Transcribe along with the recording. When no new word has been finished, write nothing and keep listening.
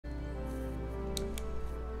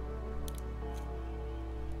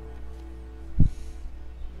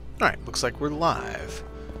Alright, looks like we're live.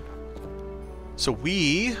 So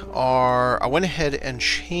I went ahead and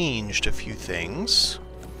changed a few things.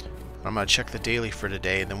 I'm going to check the daily for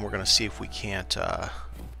today, and then we're going to see if we can't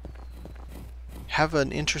have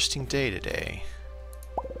an interesting day today.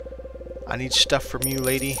 I need stuff from you,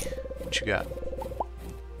 lady. What you got?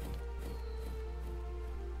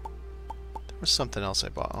 There was something else I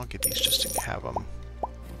bought. I'll get these just to have them.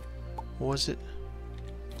 What was it?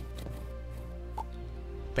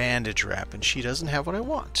 Bandage wrap, and she doesn't have what I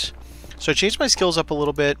want. So I changed my skills up a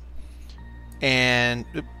little bit, and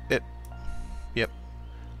yep,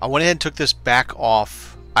 I went ahead and took this back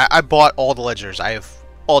off. I bought all the legendaries. I have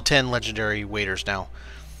all 10 legendary waiters now,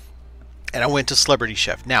 and I went to Celebrity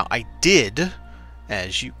Chef. Now I did,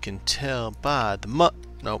 as you can tell by the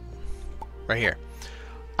nope, right here,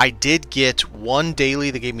 I did get one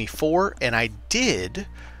daily that gave me 4, and I did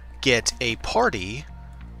get a party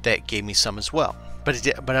that gave me some as well.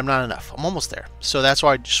 But I'm not enough. I'm almost there. So that's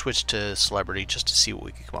why I switched to Celebrity, just to see what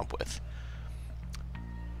we could come up with.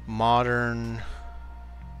 Modern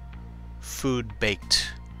food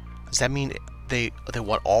baked. Does that mean they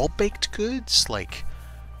want all baked goods? Like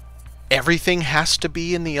everything has to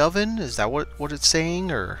be in the oven? Is that what it's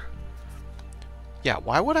saying? Or yeah,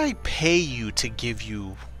 why would I pay you to give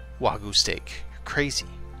you Wagyu steak? You're crazy.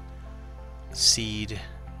 Seed.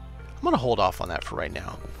 I'm gonna hold off on that for right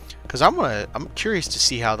now. Because I'm curious to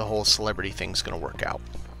see how the whole celebrity thing's going to work out.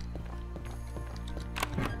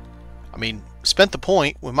 I mean, spent the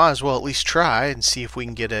point. We might as well at least try and see if we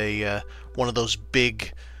can get a one of those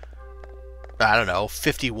big, I don't know,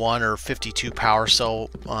 51 or 52 power cell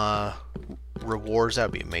rewards. That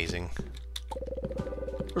would be amazing.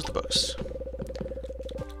 Where's the books?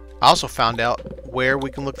 I also found out where we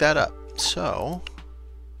can look that up. So,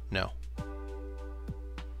 no.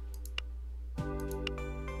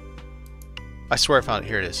 I swear I found it.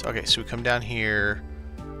 Here it is. Okay, so we come down here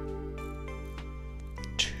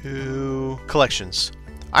to collections.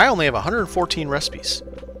 I only have 114 recipes.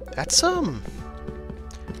 That's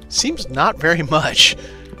seems not very much,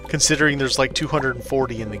 considering there's like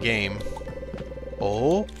 240 in the game.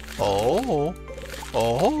 Oh,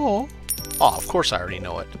 of course I already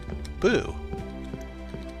know it. Boo.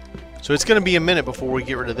 So it's going to be a minute before we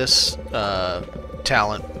get rid of this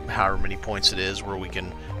talent, however many points it is, where we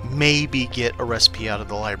can maybe get a recipe out of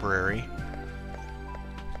the library.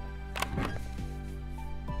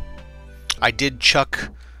 I did chuck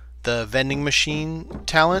the vending machine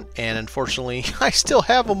talent, and unfortunately I still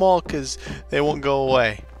have them all because they won't go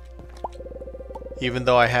away. Even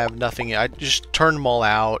though I have nothing, I just turned them all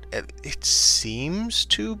out. It seems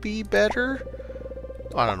to be better.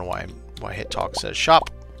 I don't know why Hit Talk says shop.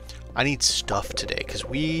 I need stuff today because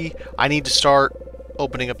I need to start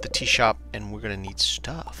opening up the tea shop, and we're gonna need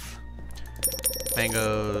stuff.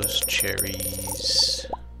 Mangoes, cherries,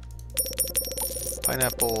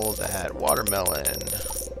 pineapple, that watermelon.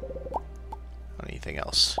 Anything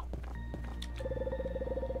else?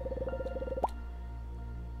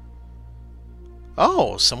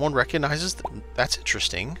 Oh, someone recognizes that's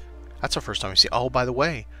interesting. That's the first time we see. Oh, by the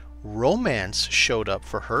way, romance showed up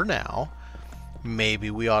for her now. Maybe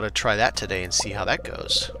we ought to try that today and see how that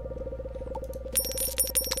goes.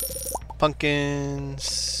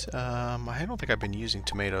 Pumpkins. I don't think I've been using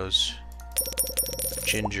tomatoes.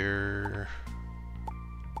 Ginger.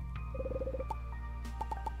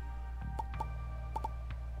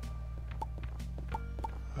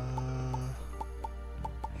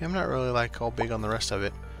 Yeah, I'm not really like all big on the rest of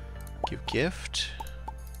it. Give gift.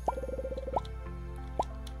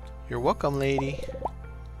 You're welcome, lady.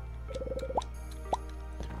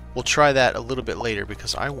 We'll try that a little bit later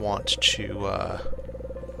because I want to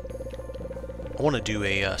do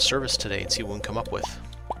a service today and see what we can come up with.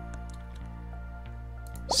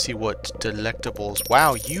 See what delectables.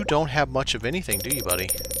 Wow, you don't have much of anything, do you, buddy?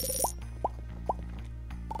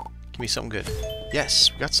 Give me something good.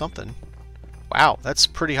 Yes, we got something. Wow, that's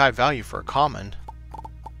pretty high value for a common.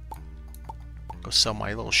 Go sell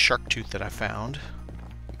my little shark tooth that I found.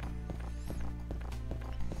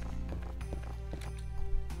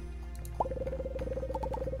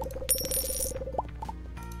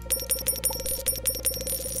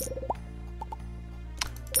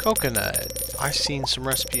 Coconut. I've seen some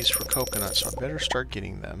recipes for coconut, so I better start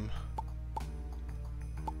getting them.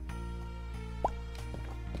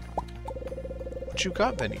 What you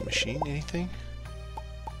got, vending machine? Anything?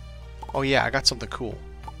 Oh yeah, I got something cool.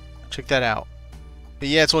 Check that out. But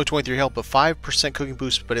yeah, it's only 23 health, but 5% cooking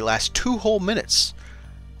boost, but it lasts 2 whole minutes.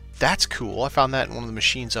 That's cool. I found that in one of the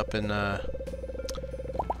machines up in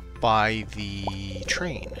by the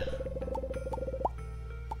train.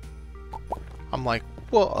 I'm like,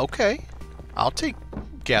 Well, okay. I'll take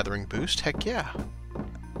gathering boost. Heck yeah.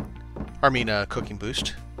 I mean, cooking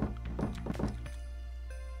boost.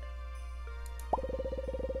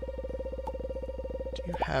 Do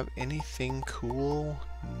you have anything cool?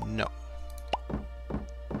 No.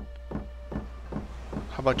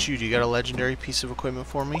 How about you? Do you got a legendary piece of equipment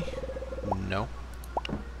for me? No.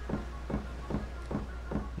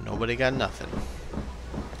 Nobody got nothing.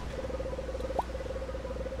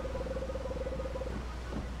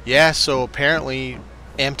 Yeah, so apparently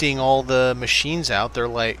emptying all the machines out,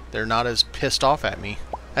 they're not as pissed off at me.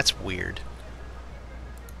 That's weird.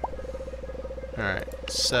 Alright,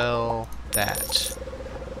 sell that.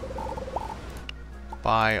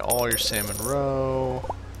 Buy all your salmon roe,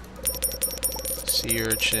 sea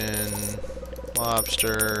urchin,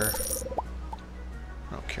 lobster.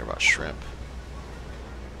 I don't care about shrimp.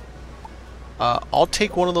 I'll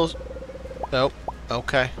take one of those. Nope.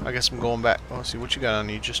 Okay, I guess I'm going back. Let's see what you got on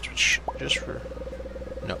you. Just for.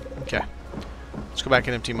 No. Okay. Let's go back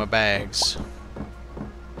and empty my bags.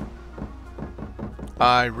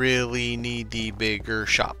 I really need the bigger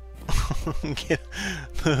shop. Get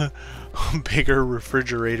the bigger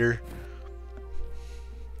refrigerator.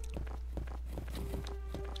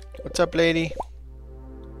 What's up, lady?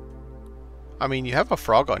 I mean, you have a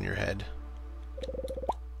frog on your head.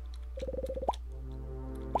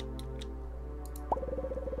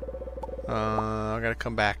 I gotta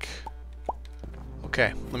come back.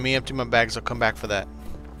 Okay, let me empty my bags. I'll come back for that.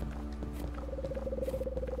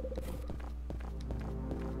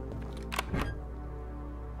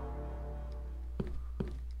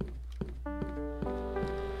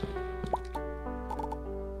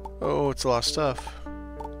 Oh, it's a lot of stuff.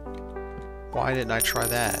 Why didn't I try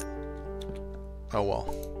that? Oh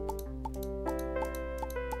well.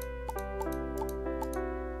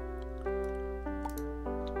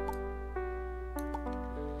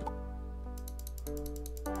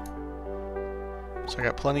 So I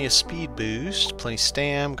got plenty of speed boost, plenty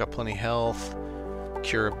stam, got plenty of health,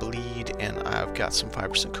 cure a bleed, and I've got some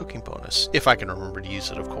 5% cooking bonus. If I can remember to use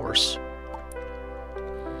it, of course.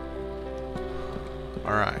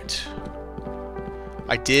 Alright.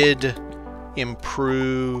 I did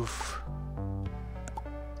improve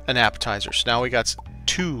an appetizer. So now we got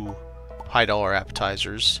 2 high dollar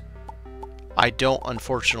appetizers. I don't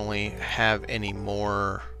unfortunately have any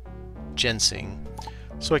more ginseng.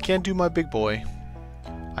 So I can't do my big boy.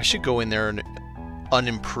 I should go in there and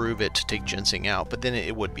unimprove it to take ginseng out, but then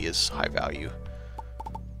it would be as high value.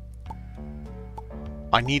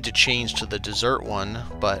 I need to change to the dessert one,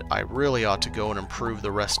 but I really ought to go and improve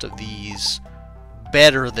the rest of these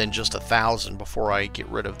better than just 1,000 before I get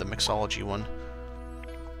rid of the mixology one.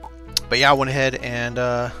 But yeah, I went ahead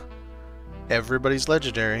and everybody's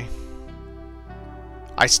legendary.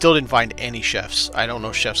 I still didn't find any chefs. I don't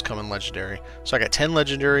know chefs come in legendary. So I got 10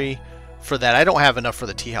 legendary for that. I don't have enough for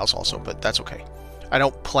the tea house also, but that's okay. I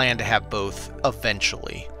don't plan to have both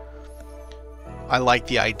eventually. I like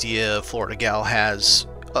the idea Florida Gal has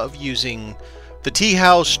of using the tea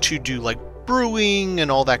house to do like brewing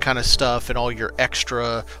and all that kind of stuff, and all your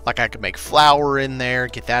extra, like I could make flour in there,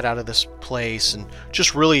 get that out of this place, and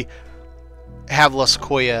just really have La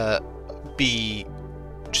Sequoia be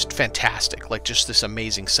just fantastic, like just this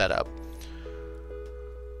amazing setup.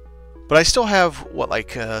 But I still have what,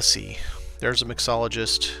 like, let's see, there's a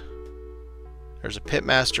mixologist, there's a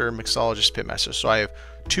pitmaster, mixologist, pitmaster. So I have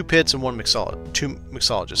 2 pits and 2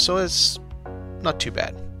 mixologists. So it's not too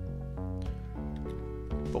bad.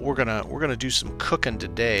 But we're gonna do some cooking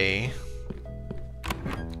today.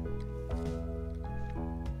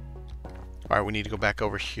 All right, we need to go back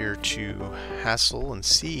over here to Hassel and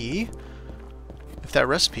see if that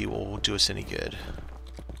recipe will do us any good.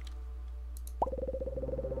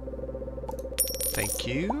 Thank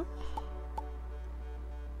you.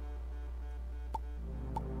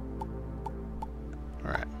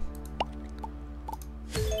 Alright.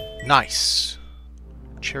 Nice.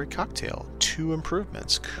 Cherry cocktail. 2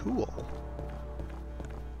 improvements. Cool.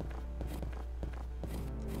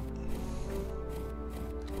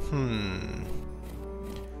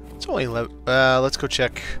 It's only 11. Let's go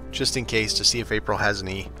check just in case to see if April has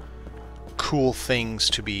any cool things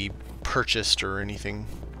to be purchased or anything.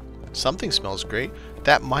 Something smells great.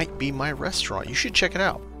 That might be my restaurant. You should check it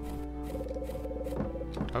out.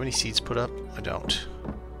 How many seeds put up? I don't.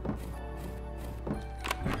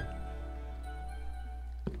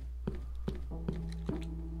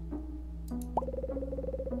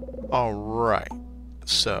 Alright.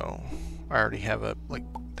 So, I already have a, like,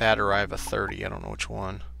 that, or I have a 30. I don't know which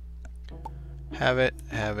one. Have it.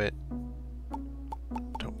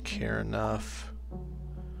 Don't care enough.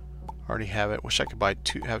 Already have it. Wish I could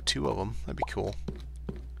have two of them. That'd be cool.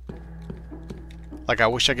 Like, I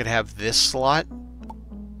wish I could have this slot,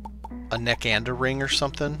 a neck and a ring or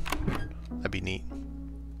something. That'd be neat.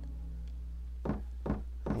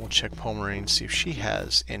 And we'll check Pomerine, see if she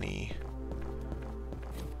has any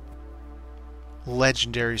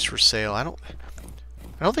legendaries for sale. I don't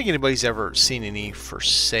think anybody's ever seen any for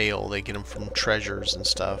sale. They get them from treasures and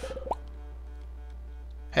stuff.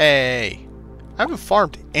 Hey, I haven't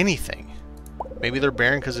farmed anything. Maybe they're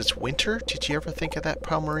barren because it's winter? Did you ever think of that,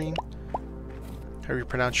 Pomerine? How do you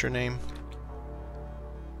pronounce your name?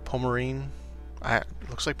 Pomerine?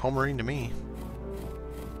 Looks like Pomerine to me.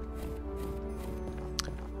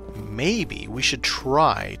 Maybe we should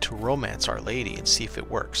try to romance Our Lady and see if it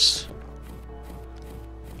works.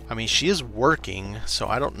 I mean, she is working, so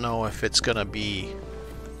I don't know if it's gonna be...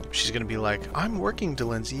 She's gonna be like, I'm working,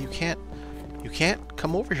 DeLindsay. You can't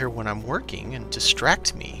come over here when I'm working and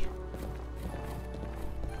distract me.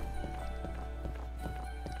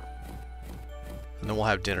 And then we'll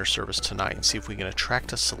have dinner service tonight and see if we can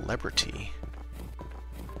attract a celebrity.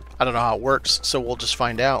 I don't know how it works, so we'll just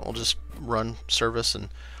find out. We'll just run service, and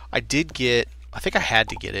I did get... I think I had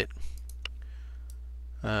to get it.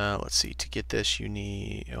 Let's see. To get this, you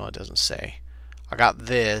need... Oh, it doesn't say. I got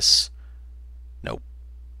this. Nope.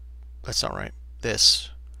 That's not right.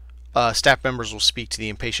 This. Staff members will speak to the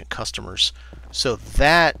impatient customers. So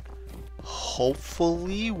that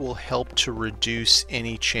hopefully will help to reduce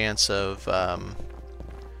any chance of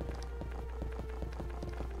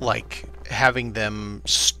like having them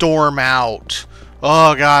storm out.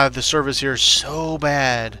 Oh god, the service here is so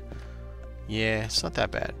bad. Yeah, it's not that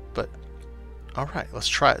bad, but alright, let's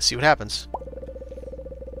try it, see what happens.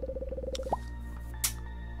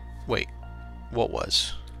 Wait, what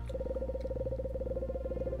was?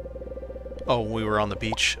 Oh, we were on the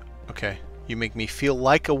beach. Okay. You make me feel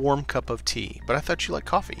like a warm cup of tea. But I thought you liked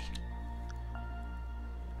coffee.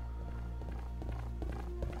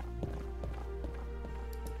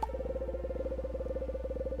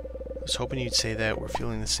 I was hoping you'd say that. We're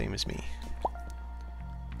feeling the same as me.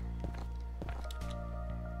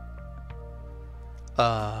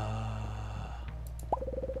 Well,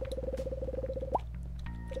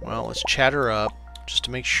 let's chat her up just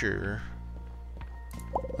to make sure.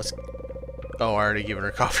 Let's... Oh, I already given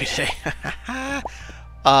her coffee today.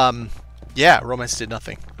 Yeah, romance did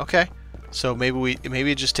nothing. Okay. So maybe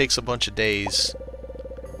it just takes a bunch of days.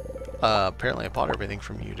 Apparently I bought everything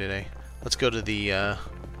from you today. Let's go to the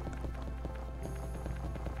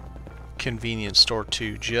convenience store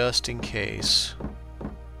too, just in case.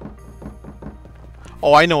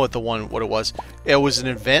 Oh, I know what it was. It was an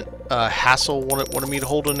event. Hassel wanted me to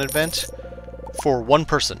hold an event for one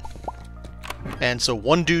person. And so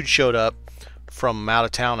one dude showed up from out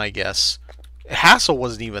of town, I guess. Hassel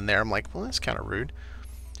wasn't even there. I'm like, well, that's kind of rude.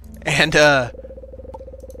 And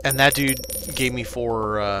that dude gave me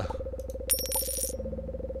four of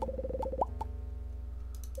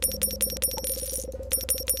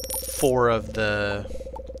the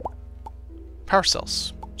power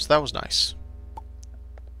cells. So that was nice.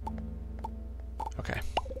 Okay.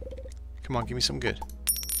 Come on, give me some good.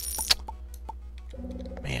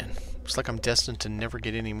 Man, looks like I'm destined to never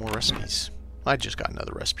get any more recipes. I just got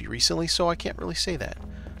another recipe recently, so I can't really say that.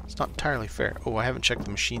 It's not entirely fair. Oh, I haven't checked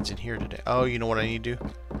the machines in here today. Oh, you know what I need to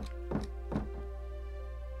do?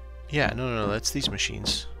 Yeah, no, that's these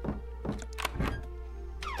machines.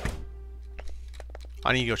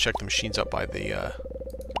 I need to go check the machines up by the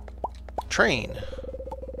train.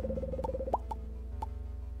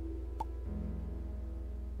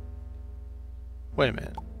 Wait a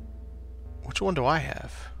minute. Which one do I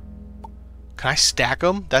have? Can I stack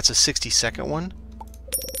them? That's a 60-second one.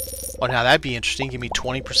 Oh, now that'd be interesting. Give me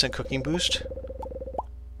 20% cooking boost.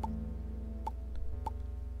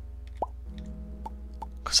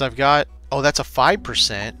 Because I've got... Oh, that's a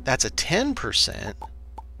 5%. That's a 10%.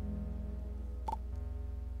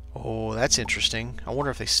 Oh, that's interesting. I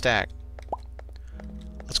wonder if they stack.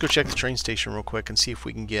 Let's go check the train station real quick and see if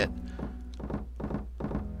we can get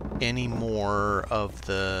any more of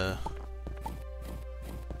the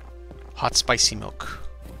hot spicy milk.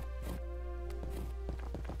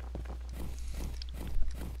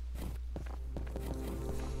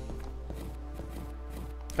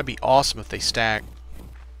 That'd be awesome if they stack.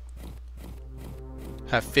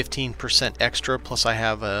 Have 15% extra, plus I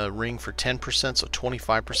have a ring for 10%, so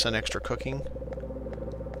 25% extra cooking.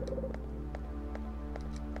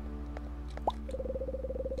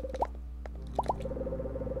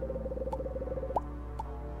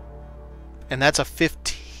 And that's a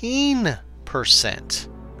 15%.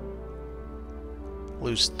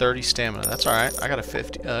 Lose 30 stamina. That's alright. I got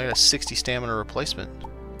a 60 stamina replacement.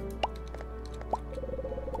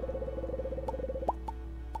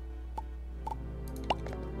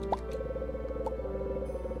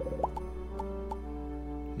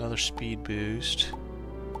 Another speed boost.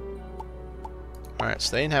 Alright,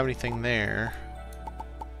 so they didn't have anything there.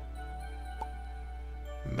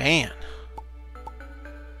 Man.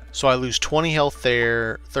 So I lose 20 health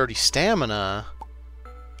there, 30 stamina.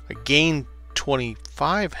 I gain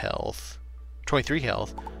 25 health, 23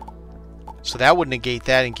 health. So that would negate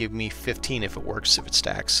that and give me 15 if it works, if it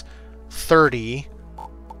stacks. 30,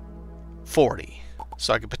 40.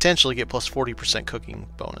 So I could potentially get plus 40% cooking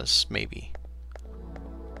bonus, maybe.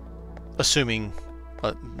 Assuming,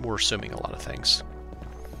 we're assuming a lot of things.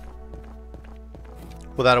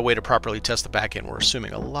 Without a way to properly test the back end, we're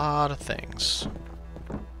assuming a lot of things.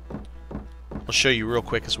 I'll show you real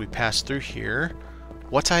quick as we pass through here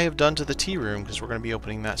what I have done to the tea room, because we're going to be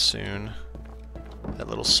opening that soon. That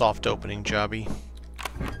little soft opening jobby.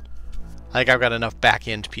 I think I've got enough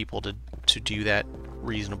back-end people to do that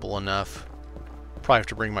reasonable enough. Probably have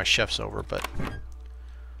to bring my chefs over, but...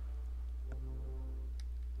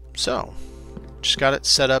 So, just got it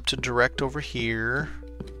set up to direct over here.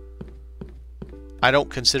 I don't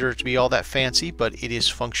consider it to be all that fancy, but it is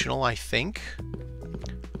functional, I think.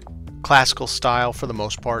 Classical style for the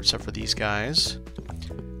most part, except for these guys.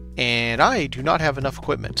 And I do not have enough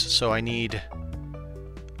equipment, so I need...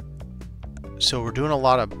 So we're doing a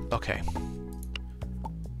lot of... Okay.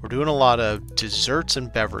 We're doing a lot of desserts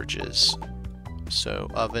and beverages. So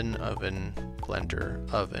oven, oven, blender,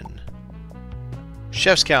 oven.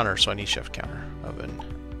 Chef's counter, so I need chef counter. Oven,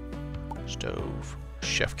 stove,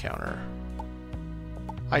 chef counter.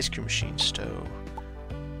 Ice cream machine, stove.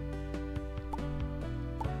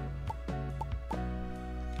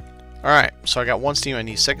 Alright, so I got one steamer, I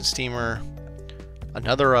need a second steamer,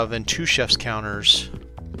 another oven, 2 chef's counters.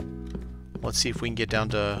 Let's see if we can get down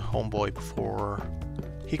to Homeboy before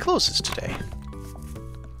he closes today.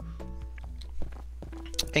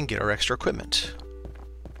 And get our extra equipment.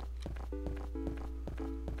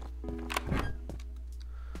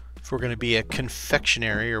 If we're going to be a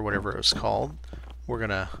confectionery or whatever it was called, we're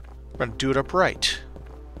gonna do it upright.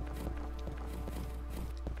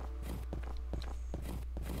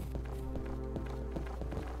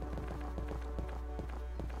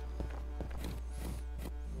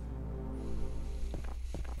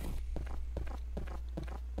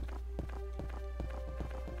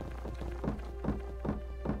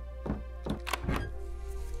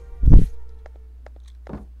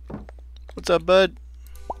 What's up, bud?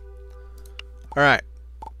 All right.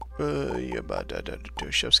 Yeah, but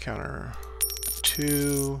chef's counter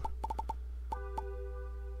 2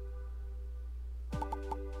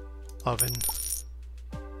 oven,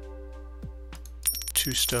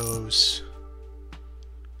 2 stoves,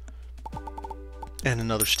 and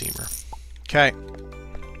another steamer. Okay,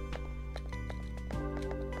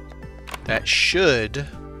 that should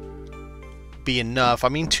be enough. I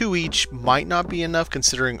mean, 2 each might not be enough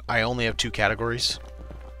considering I only have 2 categories,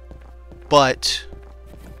 but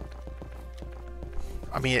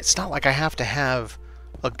I mean, it's not like I have to have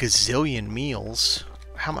a gazillion meals.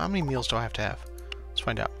 How many meals do I have to have? Let's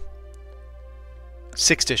find out.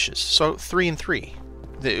 6 dishes. So 3 and 3.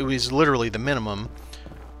 It was literally the minimum.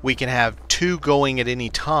 We can have 2 going at any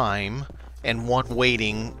time and 1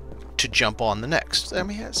 waiting to jump on the next. I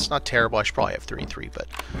mean, it's not terrible. I should probably have 3 and 3, but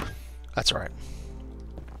that's alright.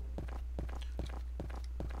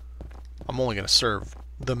 I'm only going to serve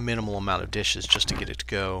the minimal amount of dishes just to get it to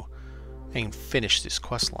go and finish this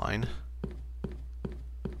quest line.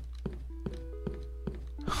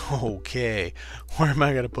 Okay, where am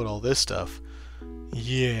I going to put all this stuff?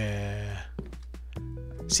 Yeah.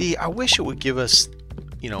 See, I wish it would give us,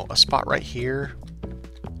 you know, a spot right here,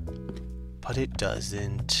 but it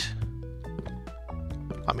doesn't.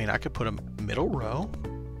 I mean, I could put a middle row.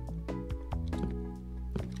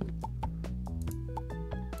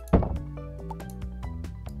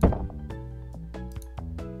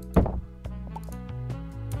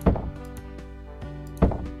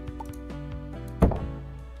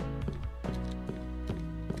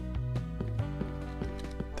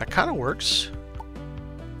 That kind of works.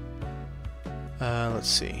 Let's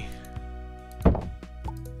see.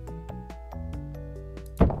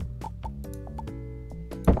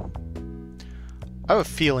 I have a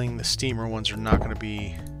feeling the steamer ones are not going to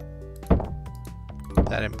be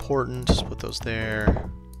that important. Just put those there.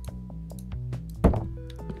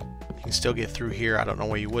 You can still get through here. I don't know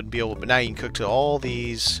why you wouldn't be able, but now you can cook to all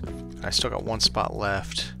these. I still got 1 spot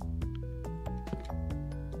left.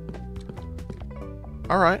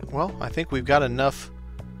 Alright, well, I think we've got enough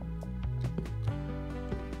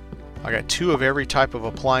I got 2 of every type of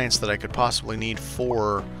appliance that I could possibly need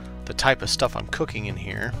for the type of stuff I'm cooking in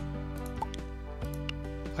here.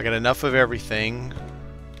 I got enough of everything.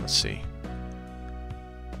 Let's see.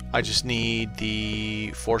 I just need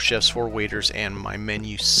the 4 chefs, 4 waiters, and my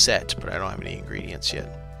menu set, but I don't have any ingredients yet.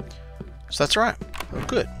 So that's alright. Oh,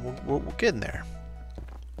 good. We're getting there.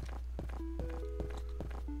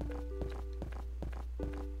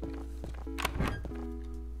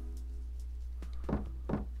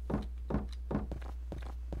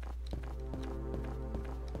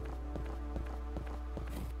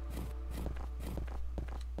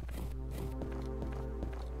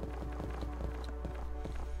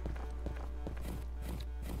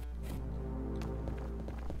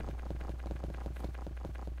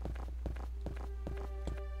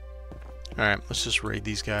 Alright, let's just raid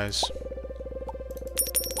these guys.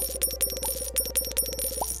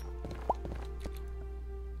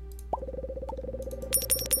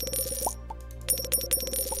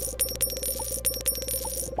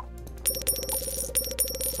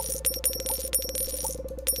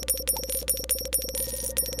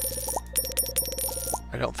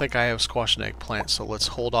 I don't think I have squash and eggplant, so let's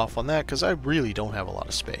hold off on that because I really don't have a lot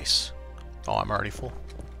of space. Oh, I'm already full.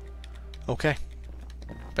 Okay.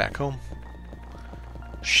 Back home.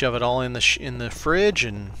 Shove it all in the fridge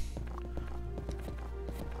and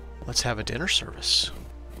let's have a dinner service.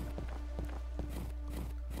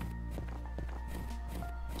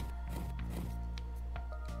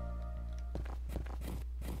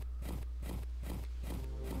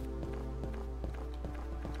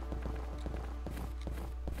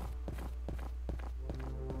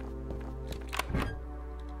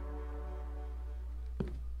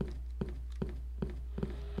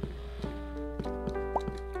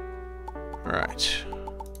 Alright.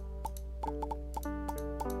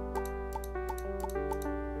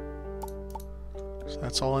 So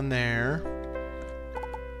that's all in there.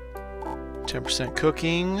 10%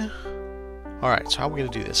 cooking. Alright, so how are we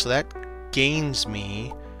going to do this? So that gains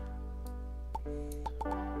me.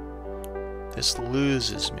 This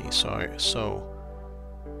loses me. So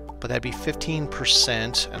but that'd be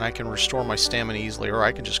 15%, and I can restore my stamina easily, or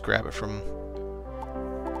I can just grab it from...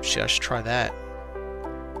 Shit, I should try that.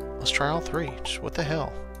 Let's try all 3. Just, what the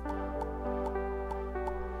hell?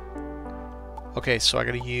 Okay, so I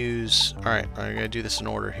gotta use... Alright, I gotta do this in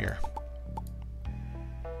order here.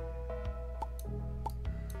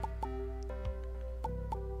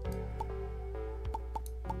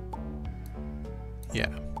 Yeah.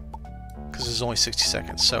 Because this is only 60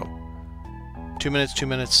 seconds, so... 2 minutes, 2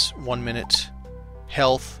 minutes, 1 minute.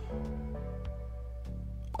 Health.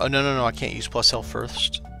 Oh, no, I can't use plus health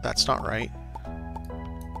first. That's not right.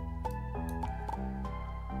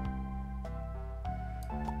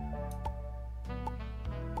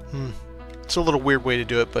 It's a little weird way to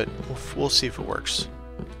do it, but we'll see if it works.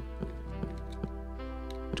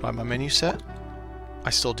 Do I have my menu set? I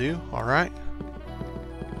still do. All right.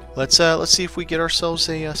 Let's see if we get ourselves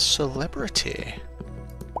a celebrity.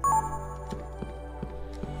 All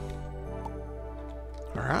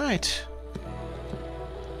right.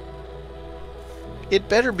 It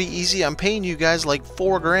better be easy. I'm paying you guys like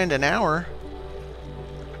 $4 grand an hour.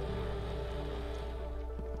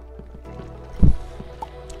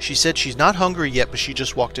 She said she's not hungry yet, but she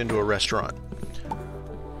just walked into a restaurant.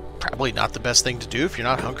 Probably not the best thing to do if you're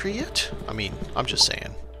not hungry yet. I mean, I'm just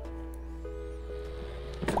saying.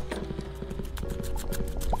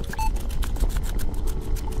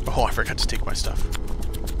 Oh, I forgot to take my stuff.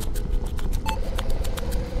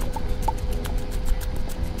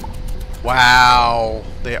 Wow.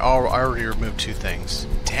 They already removed 2 things.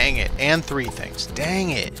 Dang it. And 3 things. Dang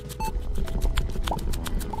it.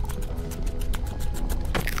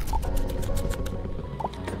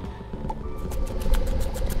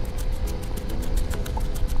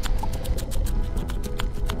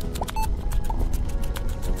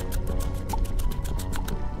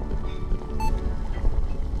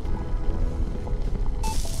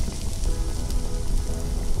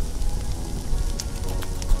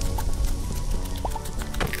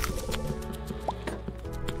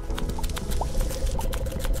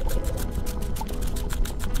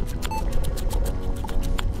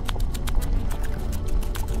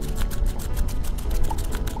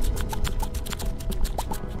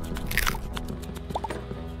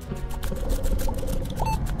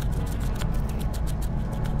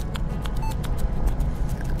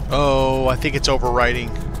 Oh, I think it's overwriting.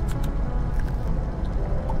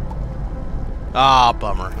 Ah,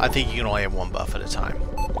 bummer. I think you can only have 1 buff at a time.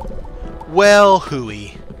 Well,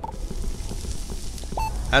 hooey.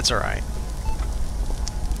 That's alright.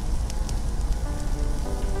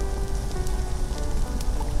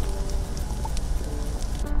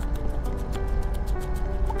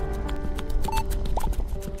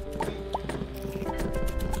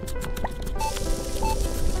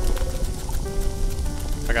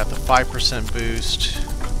 I got the 5% boost.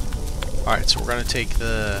 Alright, so we're going to take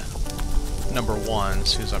the number 1 as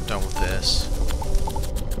soon as I'm done with this.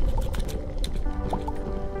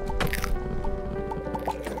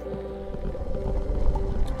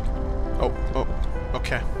 Oh,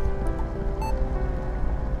 okay.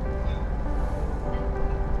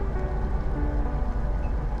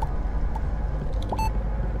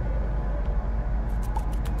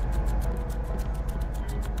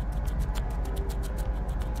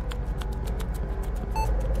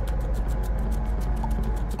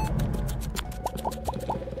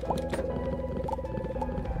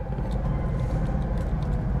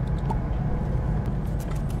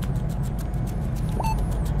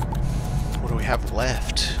 Have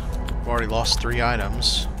left. We've already lost 3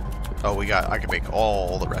 items. Oh, I can make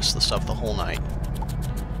all the rest of the stuff the whole night.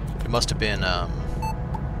 It must have been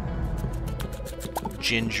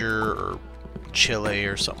ginger or chili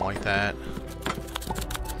or something like that.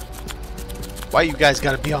 Why you guys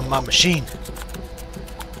gotta be on my machine?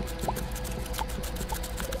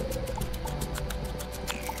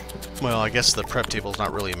 Well, I guess the prep table's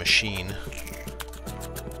not really a machine.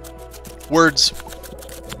 Words.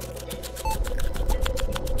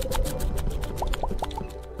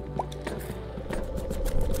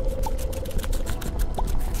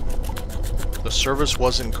 The service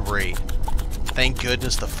wasn't great. Thank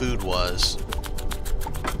goodness the food was.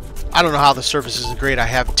 I don't know how the service isn't great. I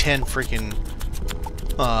have 10 freaking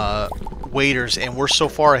waiters, and we're so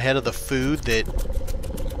far ahead of the food that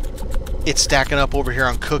it's stacking up over here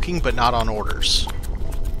on cooking, but not on orders.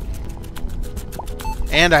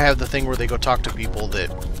 And I have the thing where they go talk to people that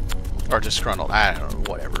are disgruntled. I don't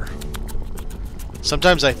know, whatever.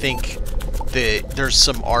 Sometimes I think that there's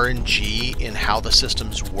some RNG in how the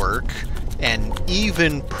systems work, and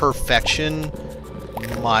even perfection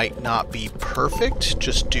might not be perfect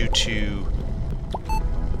just due to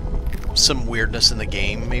some weirdness in the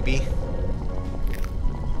game, maybe.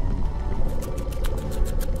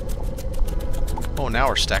 Oh, now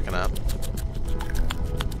we're stacking up.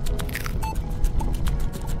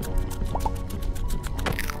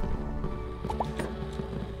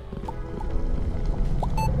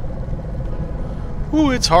 Ooh,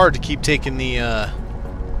 it's hard to keep taking the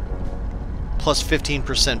plus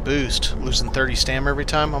 15% boost, losing 30 stam every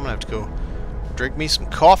time. I'm gonna have to go drink me some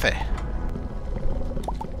coffee.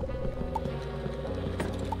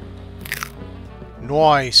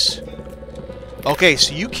 Nice. Okay,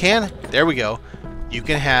 so you can, there we go. You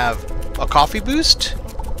can have a coffee boost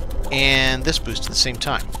and this boost at the same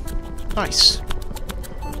time. Nice.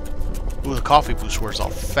 Ooh, the coffee boost wears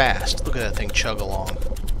off fast. Look at that thing chug along.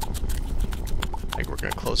 I think we're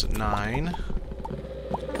gonna close at 9.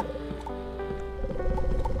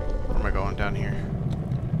 Where am I going? Down here.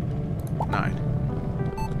 9.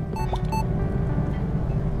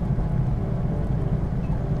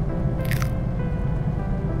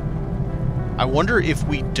 I wonder if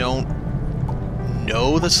we don't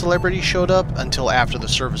know the celebrity showed up until after the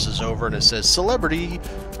service is over and it says, celebrity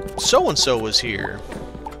so-and-so was here.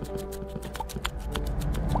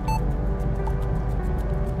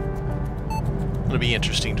 It'll be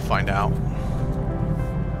interesting to find out.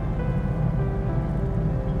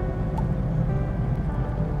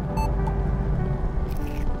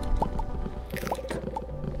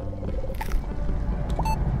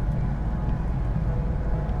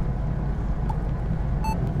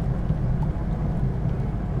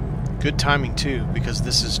 Good timing too, because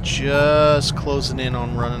this is just closing in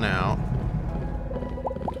on running out.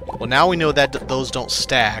 Well, now we know that those don't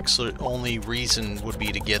stack, so the only reason would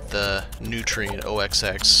be to get the nutrient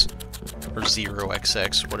OXX or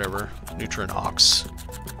 0XX, whatever, nutrient ox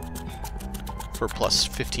for plus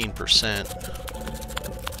 15%.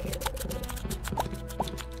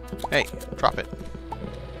 Hey, drop it.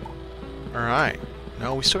 Alright.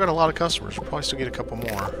 No, we still got a lot of customers. We'll probably still get a couple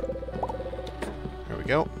more. There we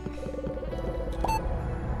go.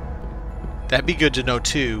 That'd be good to know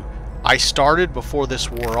too. I started before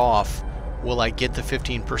this wore off. Will I get the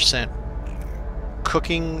 15%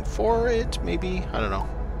 cooking for it? Maybe? I don't know.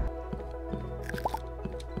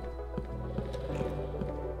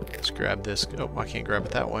 Let's grab this. Oh, I can't grab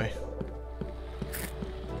it that way.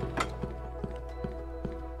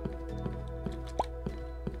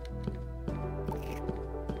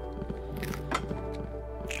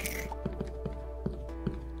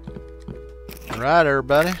 All right,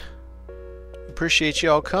 everybody. Appreciate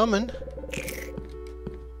y'all coming.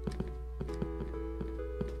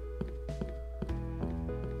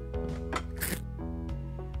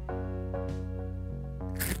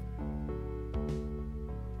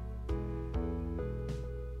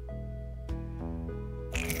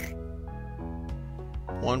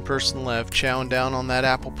 One person left, chowing down on that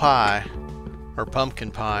apple pie. Or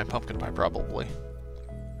pumpkin pie. Pumpkin pie, probably.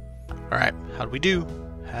 Alright, how'd we do?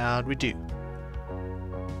 How'd we do?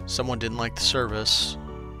 Someone didn't like the service,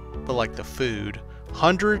 but liked the food.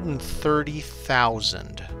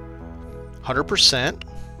 130,000. 100%.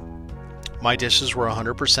 My dishes were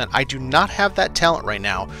 100%. I do not have that talent right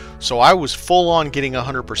now, so I was full on getting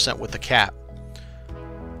 100% with the cat.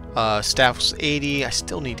 Staff was 80. I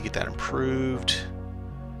still need to get that improved.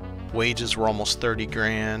 Wages were almost 30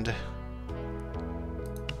 grand.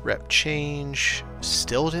 Rep change.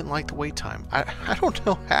 Still didn't like the wait time. I don't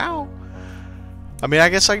know how. I mean, I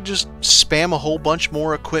guess I could just spam a whole bunch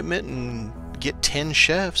more equipment and get 10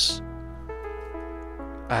 chefs.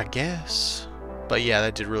 I guess. But yeah,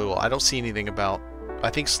 that did really well. I don't see anything about... I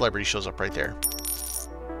think celebrity shows up right there.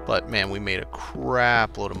 But man, we made a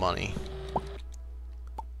crap load of money.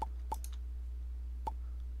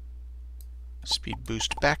 Speed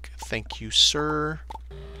boost back. Thank you, sir.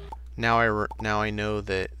 Now I know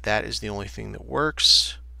that that is the only thing that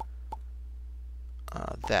works.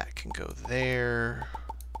 That can go there.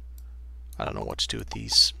 I don't know what to do with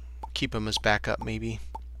these. Keep them as backup, maybe.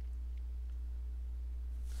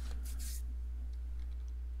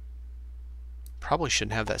 Probably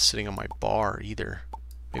shouldn't have that sitting on my bar either.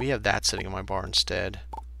 Maybe have that sitting on my bar instead.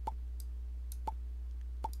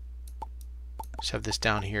 Just have this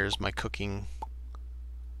down here as my cooking.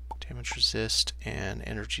 Damage resist and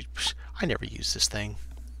energy. I never use this thing.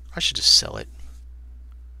 I should just sell it.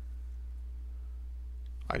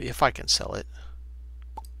 If I can sell it.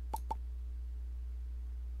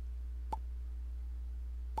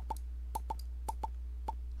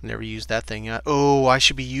 Never used that thing yet. Oh, I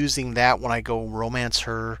should be using that when I go romance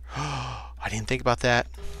her. I didn't think about that.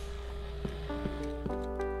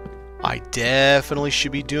 I definitely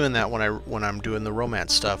should be doing that when I'm doing the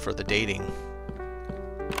romance stuff or the dating.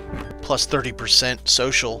 Plus 30%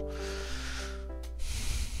 social.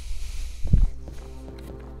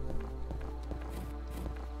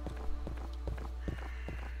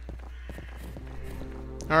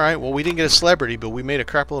 Alright, well we didn't get a celebrity, but we made a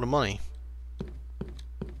crap load of money.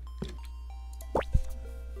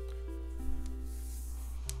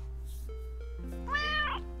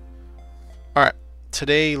 Alright,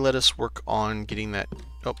 today let us work on getting that...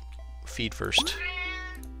 Oh, feed first.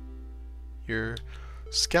 Your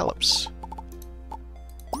scallops.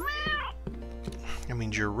 That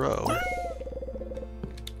means your roe.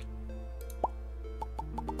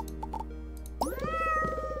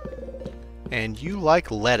 And you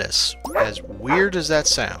like lettuce, as weird as that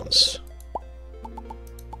sounds.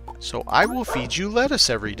 So I will feed you lettuce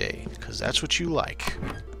every day, because that's what you like.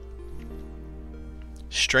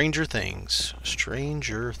 Stranger things.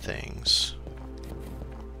 Stranger things.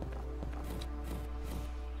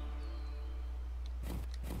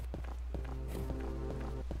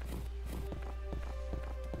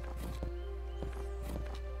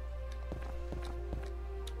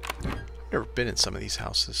 I've never been in some of these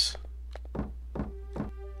houses.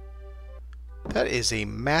 That is a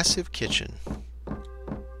massive kitchen.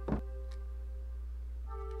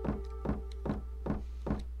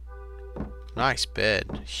 Nice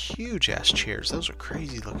bed. Huge ass chairs. Those are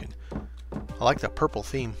crazy looking. I like that purple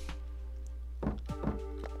theme.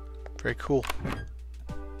 Very cool.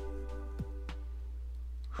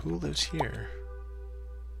 Who lives here?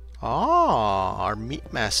 Ah, our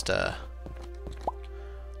meat master.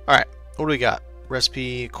 Alright, what do we got?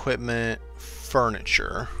 Recipe, equipment,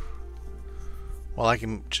 furniture. Well, I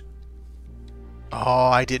can... Oh,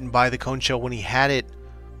 I didn't buy the cone shell when he had it.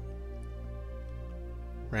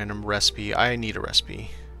 Random recipe. I need a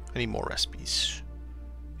recipe. I need more recipes.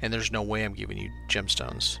 And there's no way I'm giving you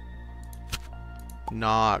gemstones.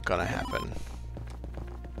 Not gonna happen.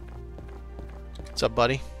 What's up,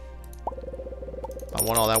 buddy? I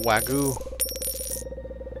want all that wagyu.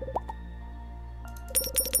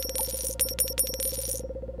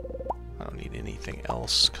 I don't need anything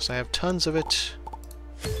else because I have tons of it.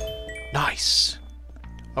 Nice!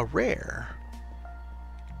 A rare.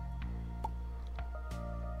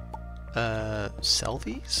 Sell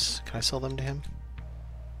these? Can I sell them to him?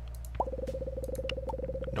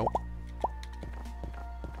 Nope.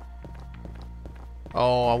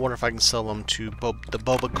 Oh, I wonder if I can sell them to the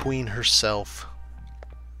Boba Queen herself.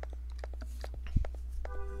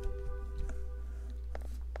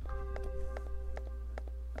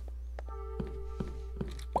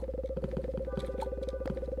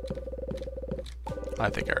 I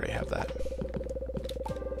think I already have that.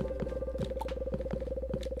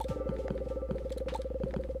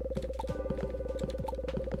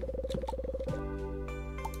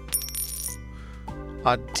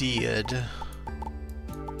 I did.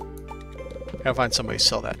 Gotta find somebody to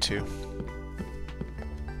sell that to.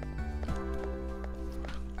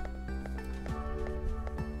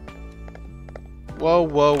 Whoa,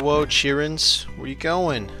 whoa, whoa, Cheerins. Where you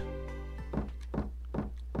going?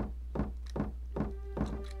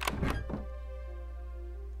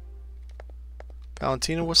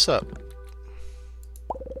 Valentina, what's up?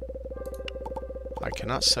 I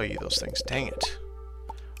cannot sell you those things. Dang it.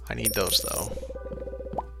 I need those, though.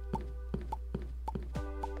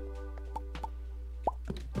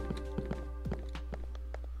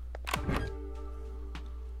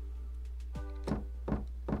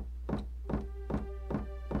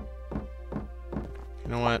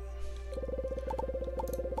 You know what?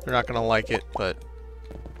 They're not gonna like it, but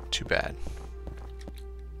too bad.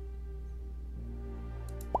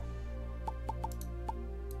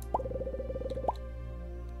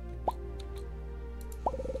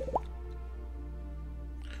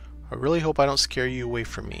 I really hope I don't scare you away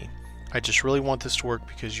from me. I just really want this to work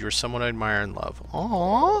because you're someone I admire and love.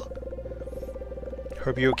 Aww!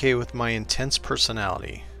 Hope you're okay with my intense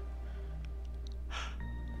personality.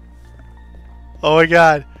 Oh my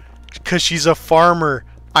god. Because she's a farmer.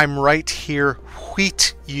 I'm right here.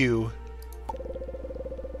 Wheat you.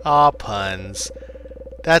 Ah, puns.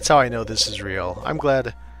 That's how I know this is real. I'm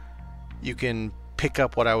glad you can pick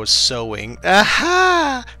up what I was sewing.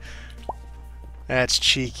 Aha! That's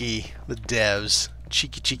cheeky. The devs.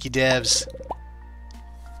 Cheeky, cheeky devs.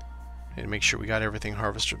 And make sure we got everything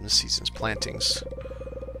harvested from the season's plantings.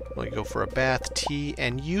 We'll go for a bath, tea,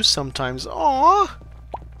 and you sometimes. Aww!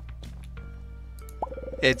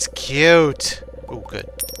 It's cute! Oh, good.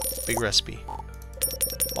 Big recipe.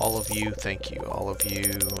 All of you, thank you. All of you.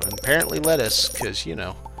 And apparently lettuce, because, you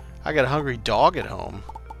know, I got a hungry dog at home.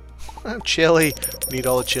 I'm chili. We need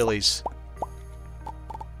all the chilies.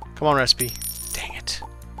 Come on, recipe. Dang it.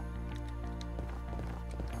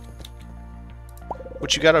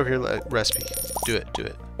 What you got over here, recipe? Do it, do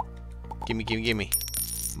it. Gimme, gimme, gimme.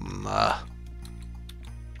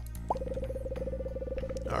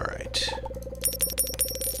 Alright.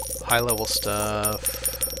 High level stuff.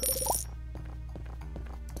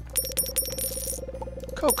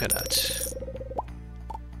 Coconut.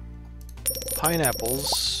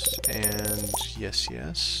 Pineapples. And yes,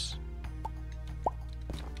 yes.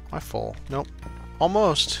 Am I full? Nope.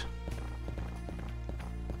 Almost.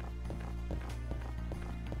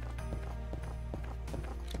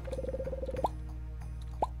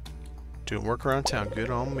 Doing work around town. Good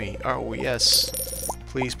on me. Oh, yes.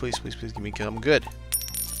 Please, please, please, please give me good. I'm good.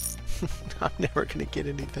 I'm never going to get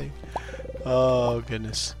anything. Oh,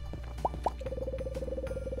 goodness.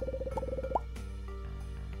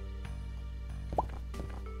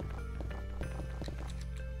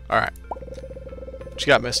 Alright. What you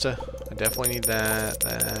got, mister? I definitely need that,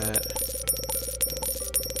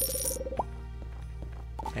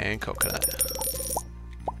 and coconut.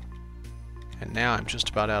 And now I'm just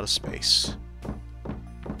about out of space.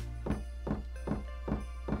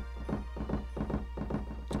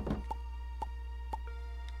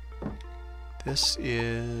 This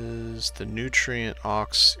is the nutrient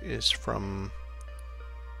ox is from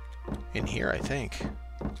in here, I think.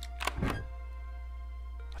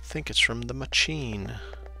 I think it's from the machine.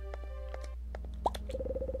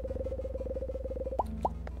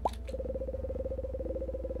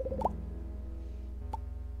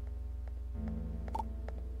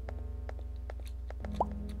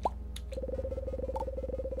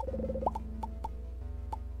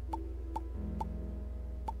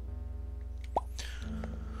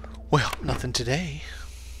 Well, nothing today.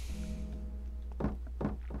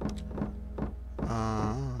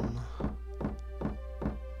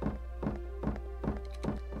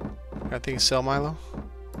 Got anything to sell, Milo?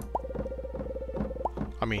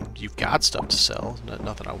 I mean, you've got stuff to sell.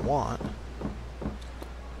 Nothing I want.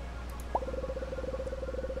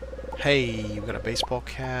 Hey, you got a baseball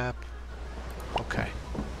cap. Okay.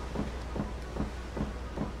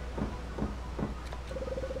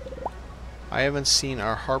 I haven't seen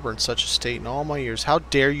our harbor in such a state in all my years. How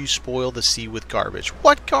dare you spoil the sea with garbage?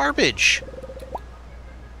 What garbage?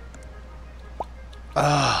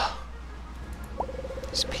 Ugh.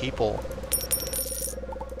 These people.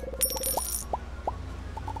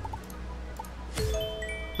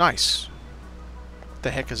 Nice. What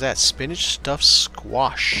the heck is that? Spinach stuffed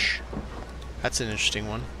squash. That's an interesting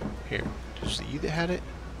one. Here. Was it you that had it?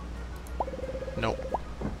 Nope.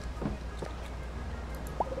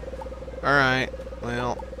 Alright,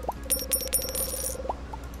 well.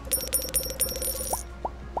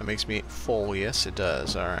 That makes me full. Yes, it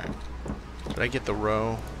does. Alright. Did I get the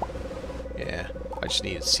roe? Yeah, I just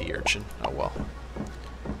needed sea urchin. Oh well.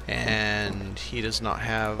 And he does not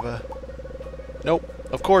have Nope.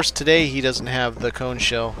 Of course, today he doesn't have the cone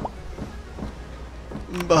shell.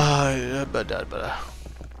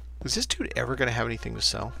 Is this dude ever going to have anything to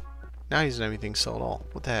sell? Now he doesn't have anything to sell at all.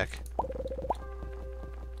 What the heck?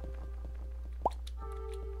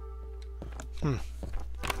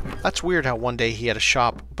 That's weird how one day he had a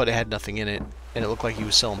shop, but it had nothing in it, and it looked like he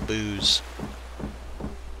was selling booze.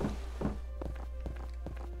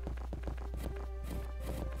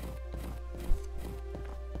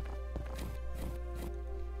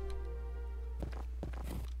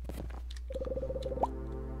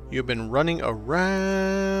 You've been running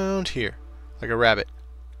around here like a rabbit.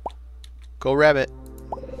 Go rabbit.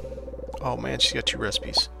 Oh man, she's got 2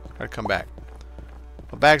 recipes. Gotta come back.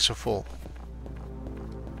 My bags are full.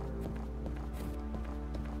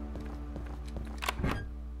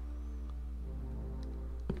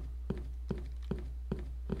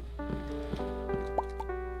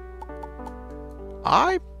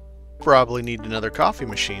 I probably need another coffee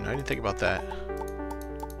machine. I didn't think about that.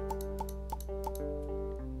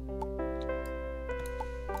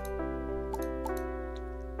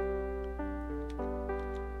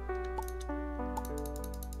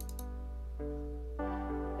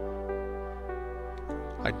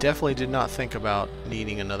 I definitely did not think about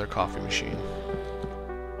needing another coffee machine.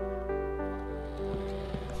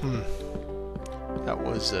 That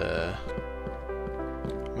was, I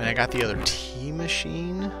mean, I got the other tea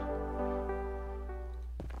machine.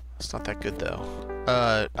 It's not that good, though.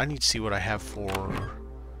 I need to see what I have for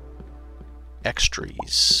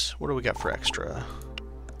extras. What do we got for extra?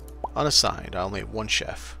 Unassigned. I only have 1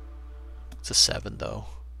 chef. It's a 7, though.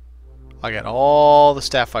 I got all the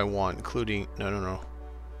staff I want, including... No.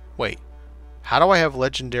 Wait. How do I have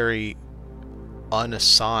legendary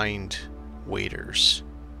unassigned waiters?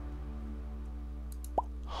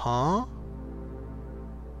 Huh?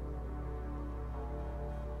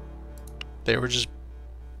 They were just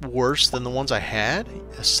worse than the ones I had?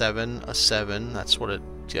 A 7, a 7. That's what it...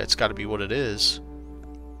 Yeah, it's got to be what it is.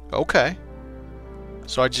 Okay.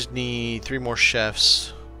 So I just need 3 more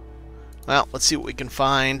chefs. Well, let's see what we can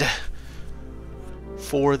find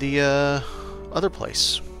for the other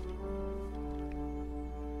place.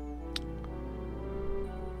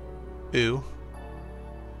 Ooh.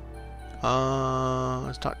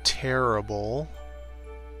 It's not terrible.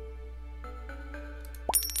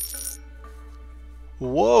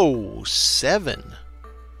 Whoa, 7.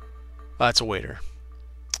 That's a waiter.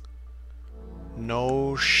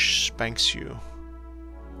 No spanks you.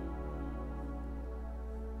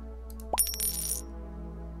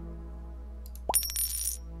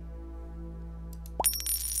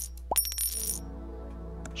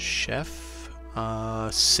 Chef,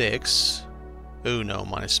 6. Ooh, no,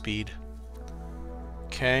 minus speed.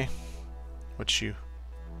 Okay. What's you?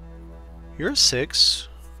 You're a 6.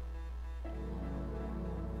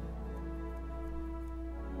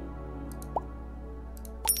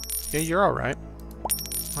 Yeah, you're alright.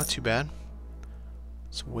 Not too bad.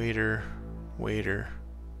 It's waiter, waiter.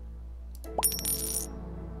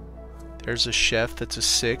 There's a chef that's a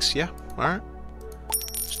 6. Yeah, alright.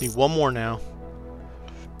 Just need 1 more now.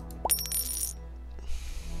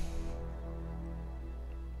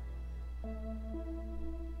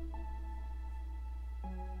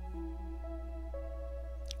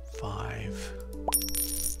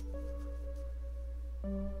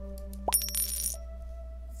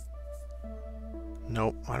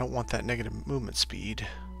 Nope, I don't want that negative movement speed.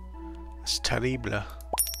 It's terrible.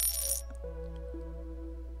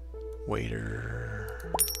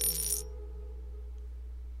 Waiter.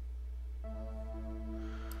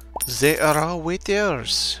 They are all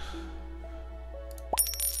waiters.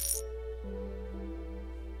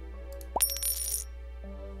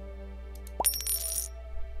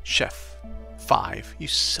 Chef. 5. You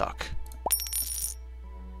suck.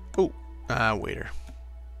 Oh, waiter.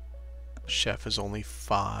 Chef is only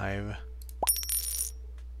 5.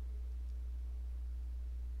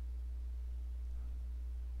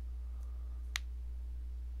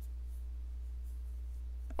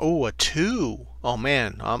 Oh, a 2. Oh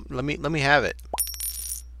man, let me have it.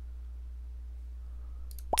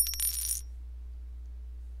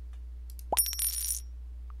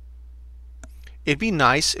 It'd be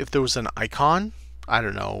nice if there was an icon, I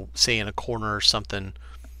don't know, say in a corner or something,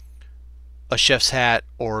 a chef's hat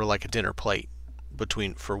or like a dinner plate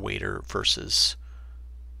between for waiter versus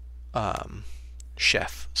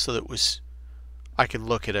chef, so that it was I could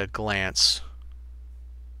look at a glance.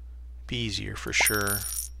 Be easier for sure.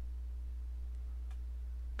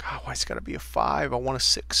 God, why it's got to be a 5? I want a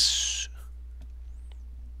 6.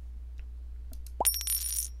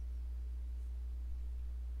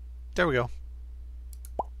 There we go.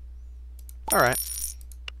 Alright.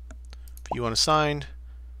 If you want assigned,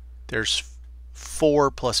 there's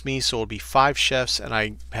 4 plus me, so it'll be 5 chefs, and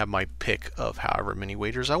I have my pick of however many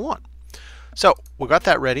waiters I want. So, we got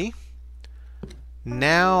that ready.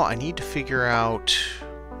 Now I need to figure out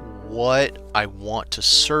what I want to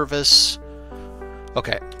service.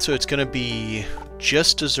 Okay, so it's going to be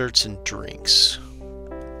just desserts and drinks.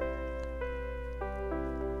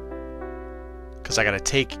 Because I got to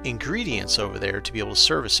take ingredients over there to be able to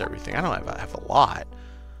service everything. I don't have a lot,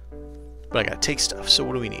 but I got to take stuff. So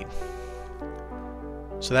what do we need?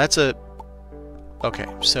 So that's a... Okay,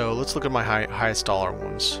 so let's look at my highest dollar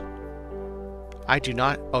ones. I do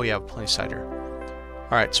not... Oh yeah, plenty of cider.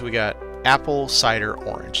 Alright, so we got apple, cider,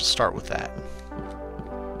 orange. Let's start with that.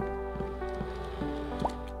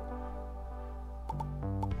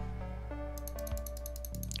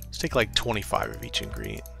 Let's take like 25 of each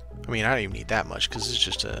ingredient. I mean, I don't even need that much because it's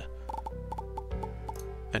just an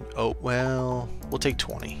oat. Well, we'll take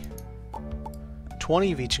 20.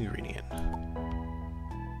 20 of each ingredient.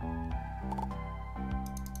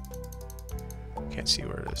 Can't see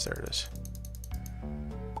where it is. There it is.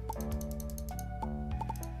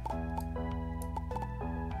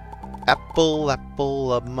 Apple,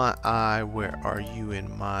 apple of my eye, where are you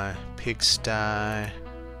in my pigsty?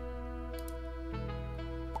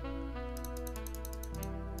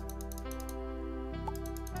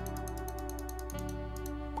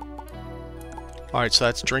 Alright, so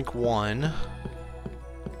that's drink 1.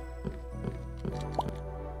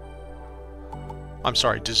 I'm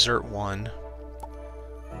sorry, dessert 1.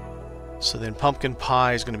 So then pumpkin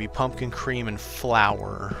pie is going to be pumpkin cream and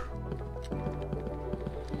flour.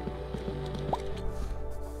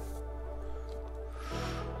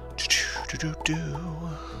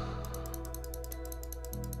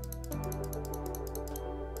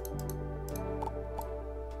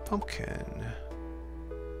 Pumpkin.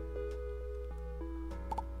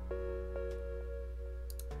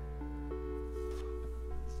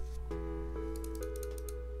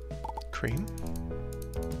 Cream.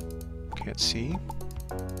 Can't see.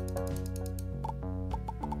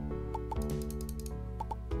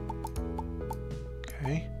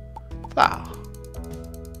 Okay. Wow.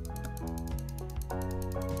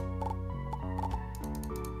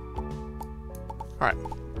 Alright.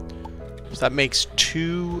 So that makes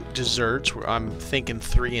 2 desserts. I'm thinking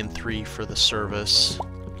 3 and 3 for the service.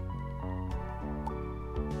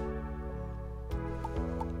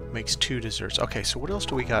 Makes 2 desserts. Okay, so what else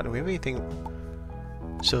do we got? Do we have anything?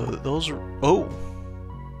 So those are... Oh!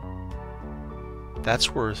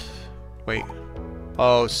 That's worth... Wait.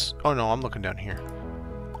 Oh, oh no, I'm looking down here.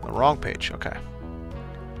 The wrong page. Okay.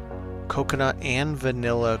 Coconut and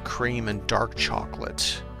vanilla cream and dark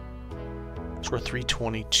chocolate. It's worth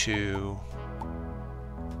 322.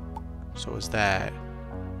 So is that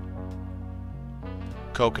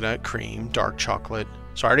coconut, cream, dark chocolate.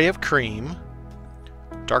 So I already have cream.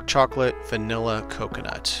 Dark chocolate, vanilla,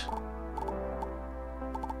 coconut.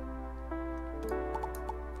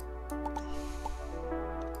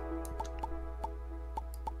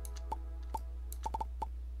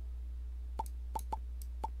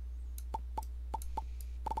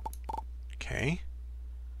 Okay.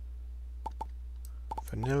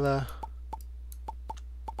 Vanilla.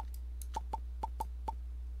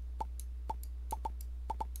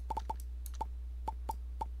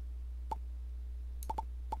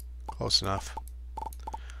 Close enough.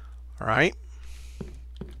 All right.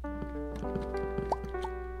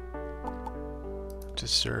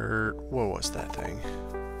 Dessert. What was that thing?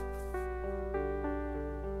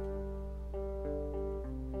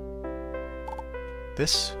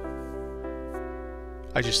 This?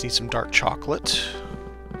 I just need some dark chocolate.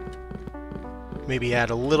 Maybe add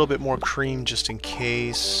a little bit more cream just in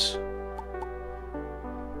case.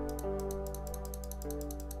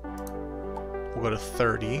 We'll go to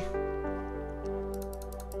 30.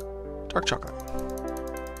 Dark chocolate.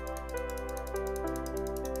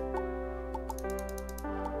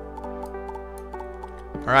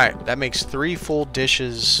 Alright, that makes 3 full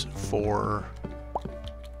dishes for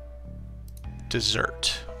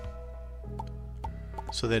dessert.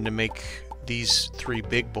 So then to make these 3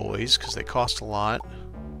 big boys, because they cost a lot.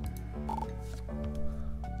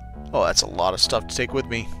 Oh, that's a lot of stuff to take with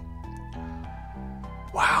me.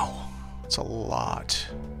 Wow, that's a lot.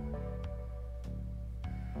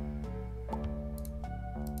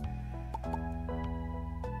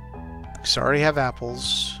 So I already have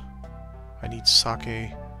apples. I need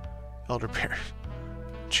sake, elderberry,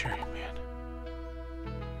 cherry, man.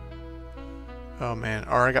 Oh man,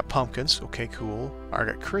 alright, I got pumpkins. Okay, cool. I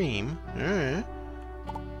got cream.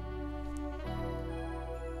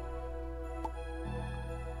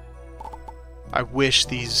 I wish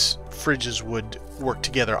these fridges would work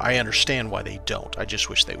together. I understand why they don't. I just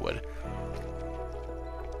wish they would.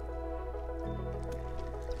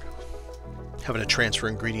 Having to transfer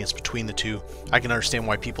ingredients between the two. I can understand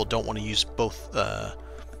why people don't want to use both,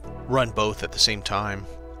 run both at the same time.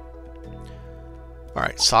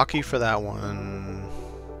 Alright, sake for that one.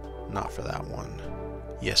 Not for that one.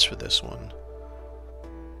 Yes for this one.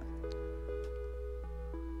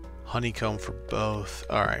 Honeycomb for both.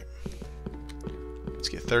 Alright. Let's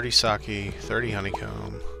get 30 sake, 30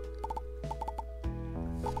 honeycomb.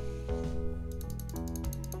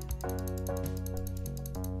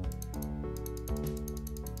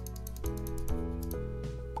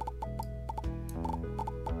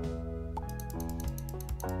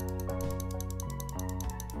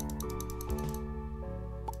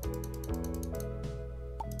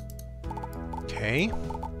 Okay.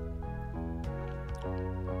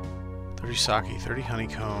 30 sake, 30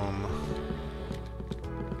 honeycomb.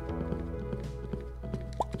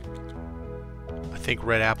 I think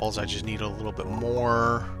red apples, I just need a little bit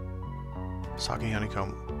more. Sake,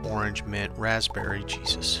 honeycomb, orange, mint, raspberry,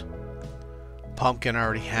 Jesus. Pumpkin I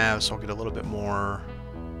already have, so I'll get a little bit more.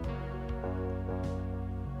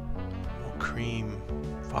 More cream,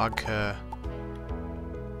 vodka,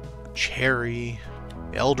 cherry,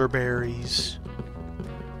 elderberries.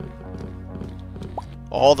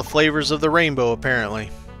 All the flavors of the rainbow,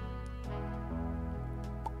 apparently.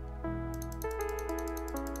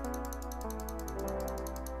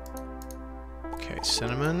 Okay,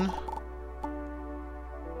 cinnamon.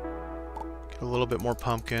 Get a little bit more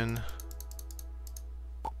pumpkin.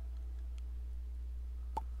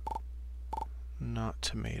 Not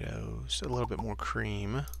tomatoes. A little bit more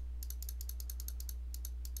cream.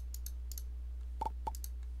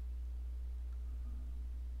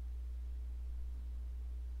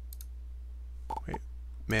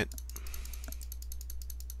 Mint.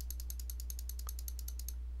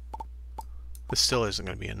 This still isn't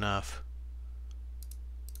going to be enough.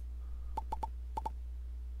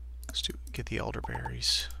 Let's get the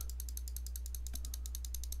elderberries.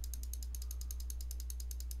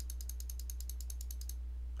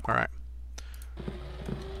 Alright.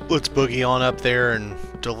 Let's boogie on up there and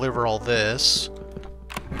deliver all this.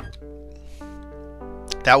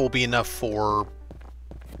 That will be enough for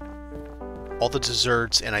all the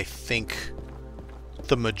desserts, and I think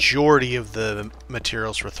the majority of the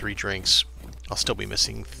materials for 3 drinks. I'll still be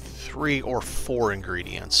missing 3 or 4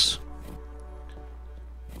 ingredients.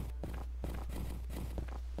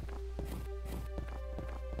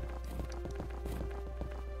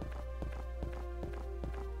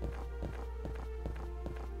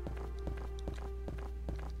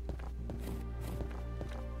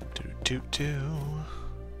 Do.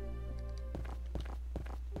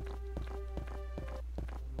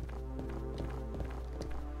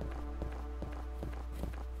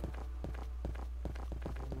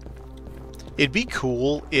 It'd be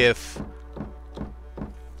cool if,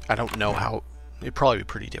 I don't know how, it'd probably be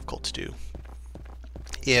pretty difficult to do,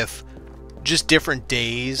 if just different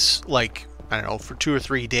days, like, I don't know, for 2 or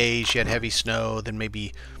 3 days you had heavy snow, then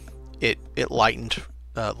maybe it lightened,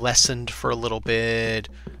 lessened for a little bit,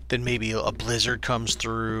 then maybe a blizzard comes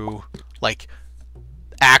through, like,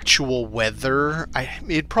 actual weather.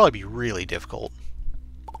 It'd probably be really difficult.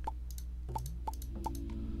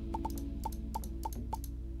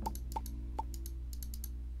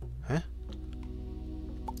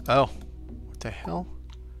 Oh, what the hell?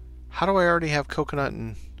 How do I already have coconut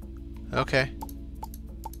and... Okay.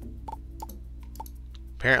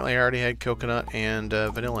 Apparently I already had coconut and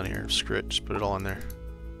vanilla in here. Screw it, just put it all in there.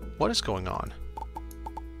 What is going on?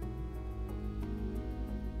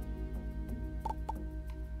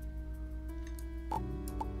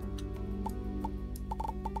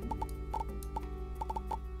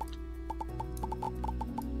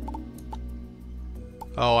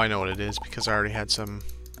 Oh, I know what it is, because I already had some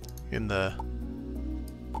in the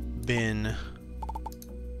bin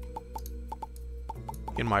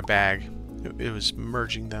in my bag. It was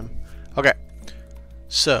merging them. Okay,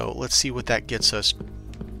 so let's see what that gets us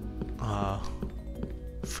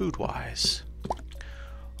food-wise.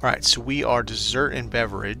 Alright, so we are dessert and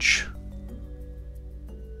beverage.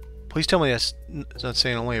 Please tell me that's not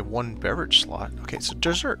saying only have 1 beverage slot. Okay, so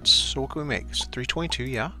desserts. So what can we make? So 322,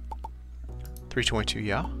 yeah. 322,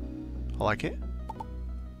 yeah. I like it.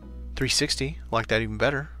 360, I like that even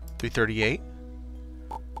better. 338.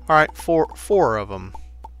 Alright, four of them.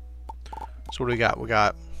 So what do we got? We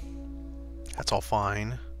got... That's all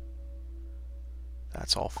fine.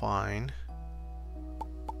 That's all fine.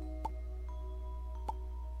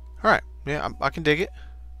 Alright, yeah, I can dig it.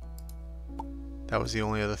 That was the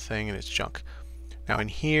only other thing, and it's junk. Now in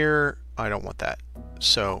here, I don't want that.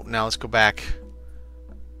 So now let's go back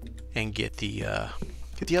and get the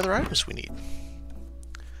other items we need.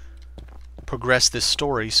 Progress this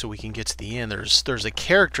story so we can get to the end. There's a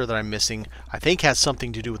character that I'm missing. I think has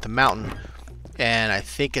something to do with the mountain, and I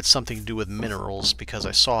think it's something to do with minerals because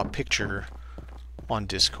I saw a picture on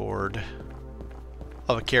Discord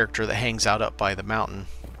of a character that hangs out up by the mountain.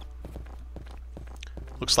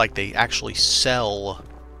 Looks like they actually sell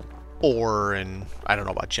ore, and I don't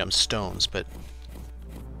know about gemstones, but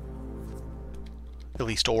at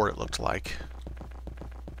least ore it looked like.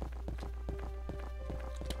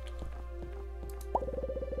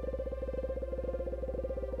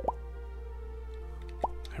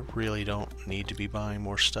 I really don't need to be buying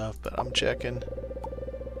more stuff, but I'm checking.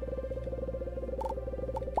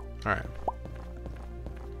 Alright.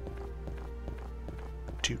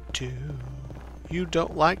 Toot. You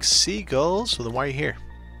don't like seagulls? So then why are you here?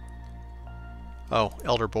 Oh,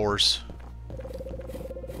 elder boars.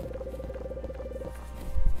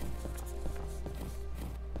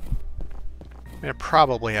 I mean, I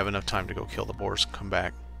probably have enough time to go kill the boars and come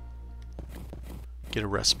back. Get a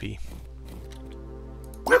recipe.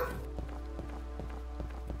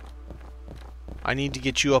 I need to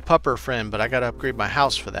get you a pupper friend, but I gotta upgrade my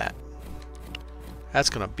house for that. That's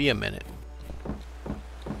gonna be a minute.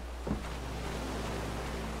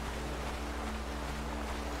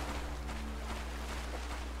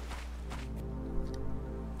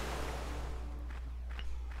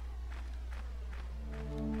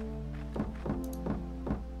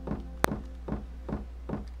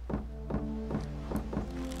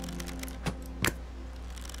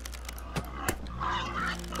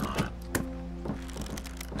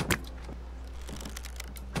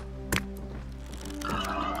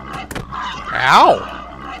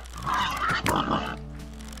 Ow!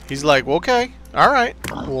 He's like, okay, alright.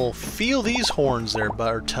 We'll feel these horns there,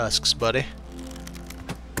 or tusks, buddy.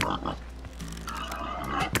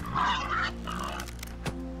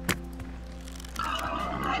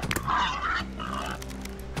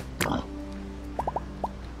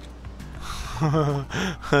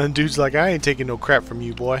 Dude's like, I ain't taking no crap from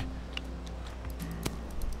you, boy.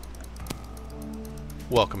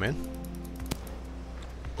 Welcome in.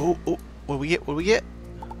 Oh, what do we get? What do we get?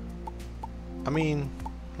 I mean,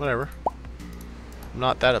 whatever. I'm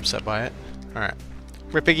not that upset by it. Alright.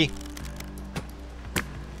 Rip Piggy.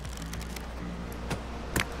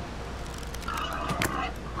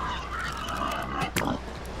 I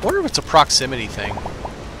wonder if it's a proximity thing.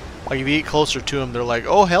 Like if you get closer to them, they're like,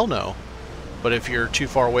 oh hell no. But if you're too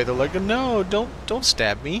far away, they're like, no, don't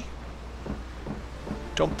stab me.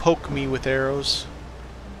 Don't poke me with arrows.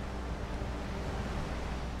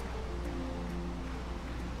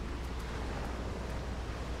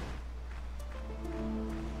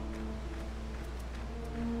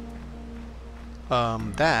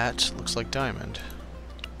 That looks like diamond.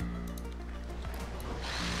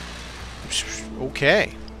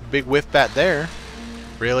 Okay. Big whiff bat there.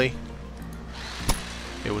 Really?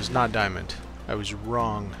 It was not diamond. I was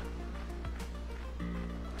wrong.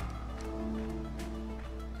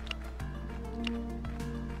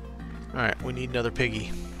 Alright, we need another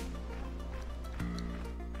piggy.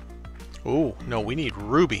 Oh, no, we need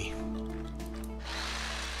ruby.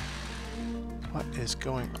 What is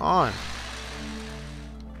going on?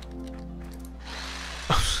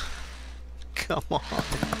 Come on.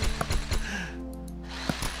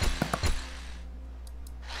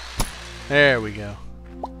 There we go.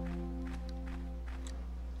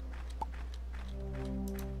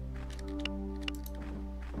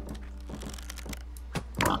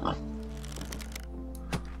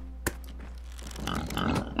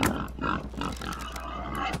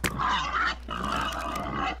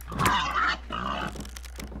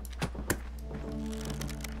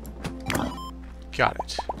 Got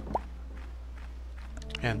it.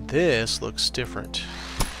 And this looks different.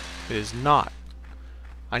 It is not.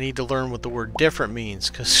 I need to learn what the word different means,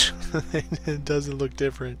 because it doesn't look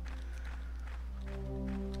different.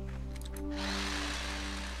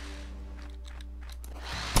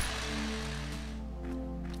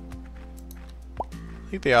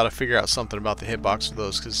 I think they ought to figure out something about the hitbox of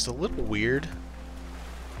those, because it's a little weird.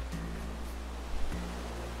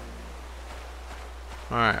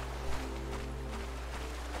 Alright.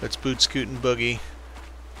 Let's boot, scoot, and boogie.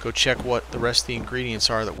 Go check what the rest of the ingredients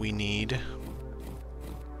are that we need.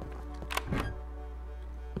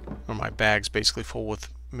 Oh, my bag's basically full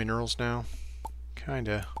with minerals now.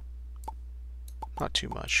 Kinda. Not too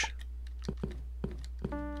much.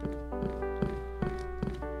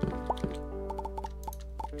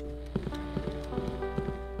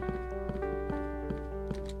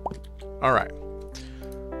 Alright.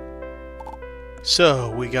 So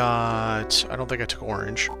we got, I don't think I took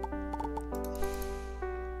orange.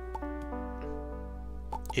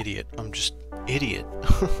 Idiot. I'm just idiot.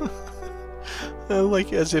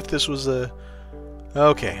 Like as if this was a...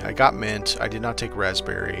 Okay, I got mint. I did not take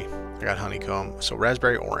raspberry. I got honeycomb. So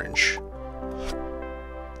raspberry, orange.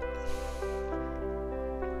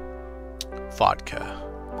 Vodka.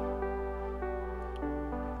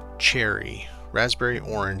 Cherry. Raspberry,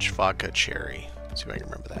 orange, vodka, cherry. Let's see if I can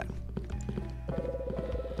remember that.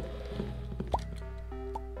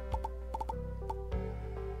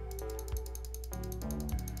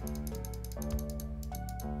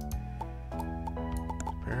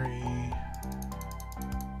 Berry.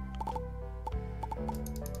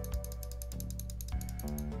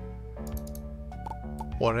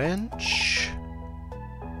 Orange.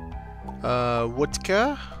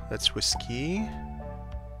 Vodka. That's whiskey.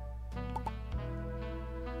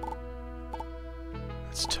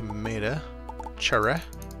 That's tomato. Cherry.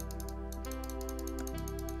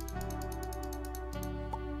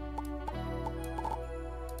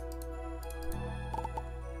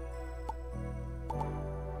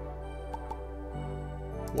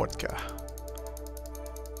 Vodka.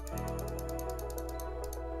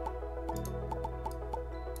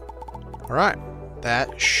 Alright,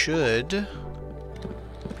 that should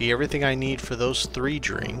be everything I need for those 3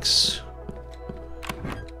 drinks.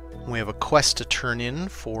 We have a quest to turn in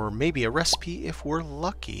for maybe a recipe if we're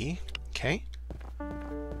lucky. Okay.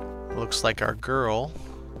 Looks like our girl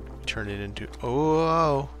turned it into...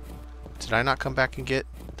 Oh! Did I not come back and get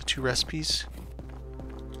the 2 recipes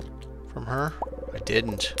from her? I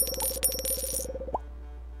didn't.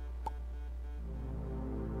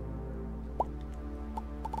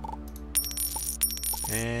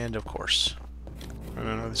 And of course.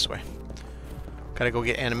 No, this way. Gotta go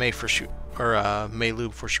get anime for shoot. Or Meilu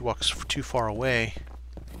before she walks too far away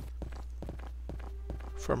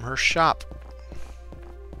from her shop.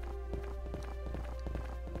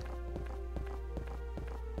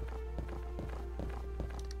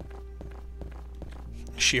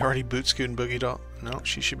 She already boot scoot and boogied up. No,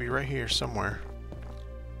 she should be right here somewhere.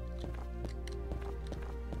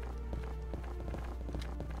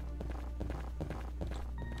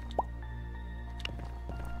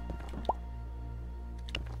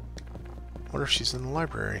 Wonder if she's in the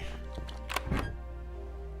library.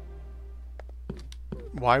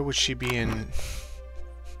 Why would she be in...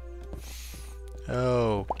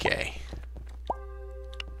 Okay.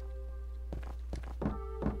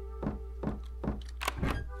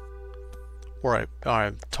 Or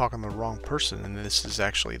I'm talking to the wrong person, and this is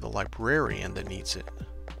actually the librarian that needs it.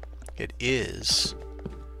 It is.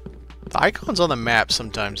 The icons on the map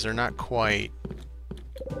sometimes, they're not quite...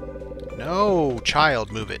 No,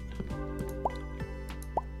 child, move it.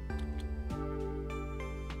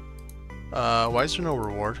 Why is there no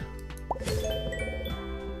reward?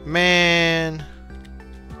 Man,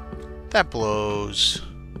 that blows.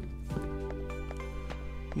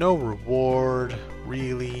 No reward,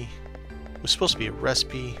 really? It was supposed to be a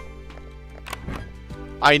recipe.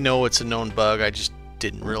 I know it's a known bug, I just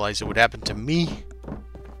didn't realize it would happen to me.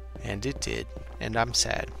 And it did, and I'm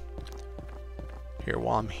sad. Here,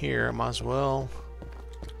 while I'm here, I might as well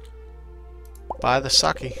buy the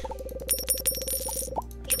sake.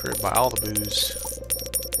 Buy all the booze.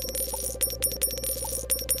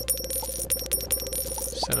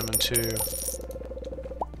 Cinnamon too.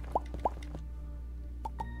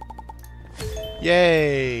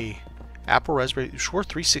 Yay! Apple raspberry. It's worth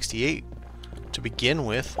 $3.68 to begin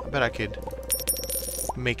with. I bet I could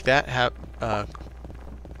make that have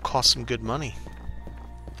cost some good money.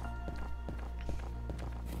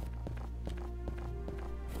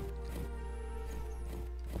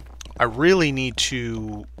 I really need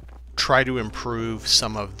to try to improve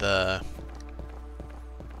some of the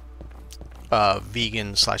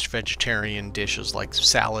vegan/vegetarian dishes like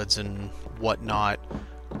salads and whatnot,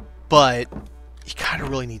 but you kind of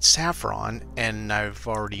really need saffron, and I've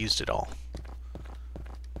already used it all.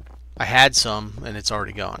 I had some, and it's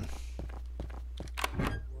already gone.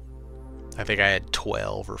 I think I had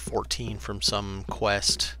 12 or 14 from some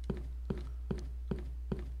quest.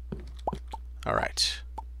 Alright.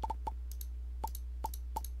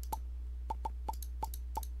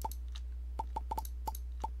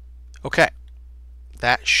 Okay,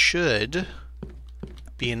 that should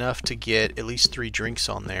be enough to get at least 3 drinks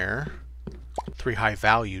on there. 3 high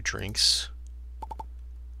value drinks.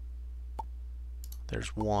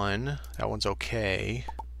 There's 1. That one's okay.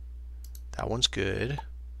 That one's good.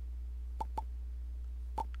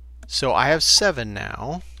 So I have 7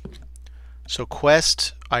 now. So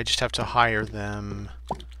quest, I just have to hire them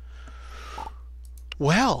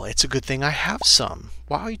Well, it's a good thing I have some.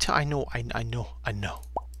 Why are you I know.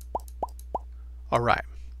 Alright.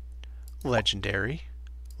 Legendary.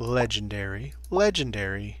 Legendary.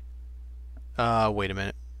 Legendary. Wait a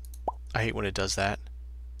minute. I hate when it does that.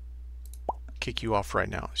 Kick you off right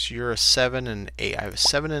now. So you're a 7 and an 8. I have a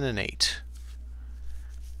 7 and an 8.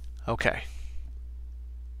 Okay.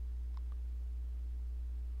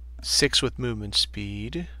 6 with movement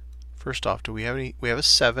speed. First off, do we have any? We have a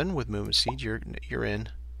 7 with movement speed. You're in.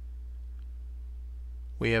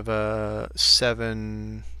 We have a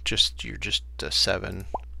 7. You're just a 7.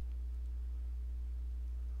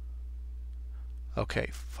 Okay,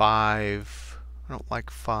 5. I don't like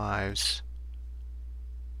 5s.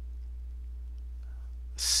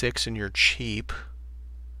 6 and you're cheap.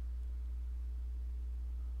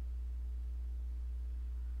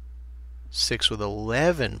 6 with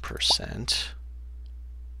 11%.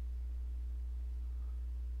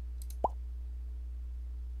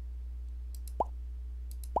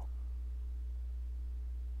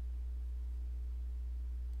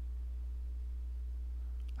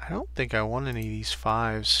 I don't think I want any of these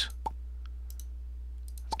 5s.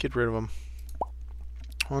 Let's get rid of them.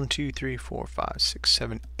 1, 2, 3, 4, 5, 6,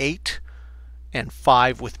 7, 8, and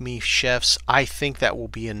 5 with me chefs. I think that will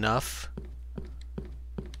be enough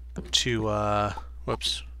to,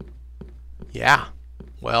 whoops. Yeah.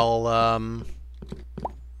 Well,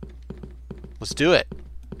 let's do it.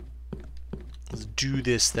 Let's do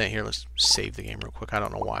this thing. Here, let's save the game real quick. I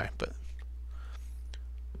don't know why, but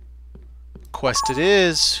quest it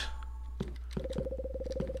is.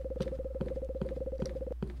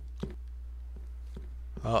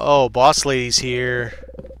 Uh-oh, boss lady's here.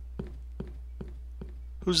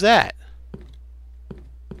 Who's that?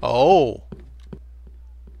 Oh.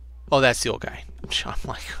 Oh, that's the old guy. I'm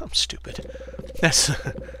like, I'm stupid. That's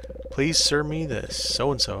please serve me this.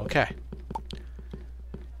 So-and-so. Okay.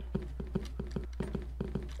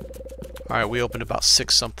 Alright, we opened about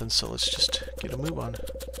 6 something, so let's just get a move on.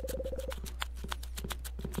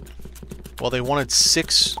 Well, they wanted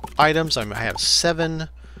 6 items. I have 7.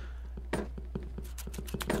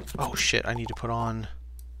 Oh shit! I need to put on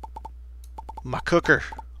my cooker.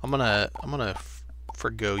 I'm gonna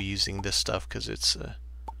forgo using this stuff because it's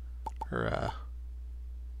yeah,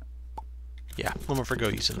 I'm gonna forgo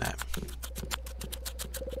using that.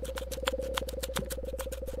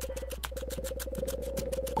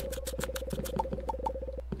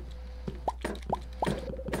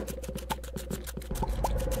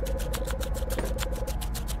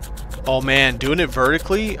 Oh man, doing it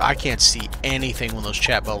vertically, I can't see anything when those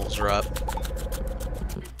chat bubbles are up.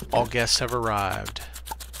 All guests have arrived.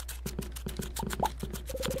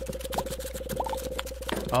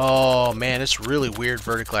 Oh man, it's really weird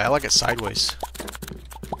vertically. I like it sideways.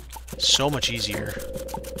 So much easier.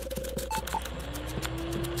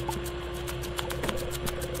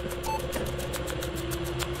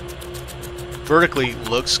 Vertically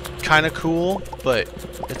looks kind of cool, but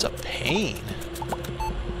it's a pain.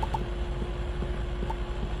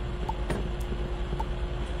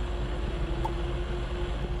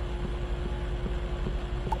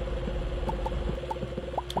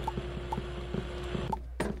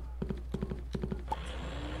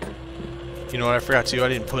 You know what I forgot to do? I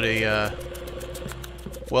didn't put a,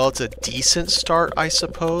 well, it's a decent start, I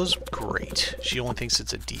suppose. Great. She only thinks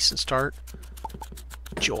it's a decent start.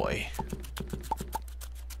 Joy.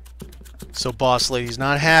 So boss lady's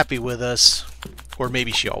not happy with us. Or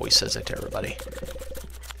maybe she always says that to everybody.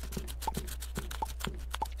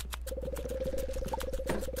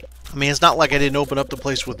 I mean, it's not like I didn't open up the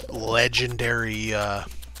place with legendary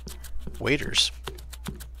waiters.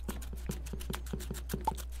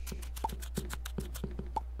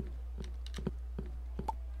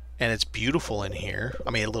 And it's beautiful in here.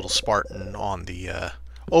 I mean, a little Spartan on the,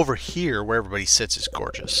 over here where everybody sits is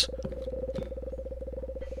gorgeous.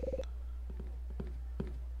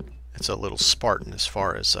 It's a little Spartan as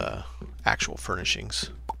far as actual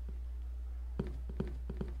furnishings.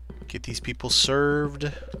 Get these people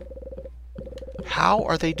served. How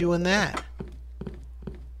are they doing that?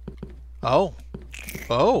 Oh.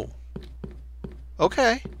 Oh.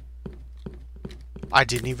 Okay. I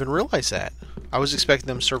didn't even realize that. I was expecting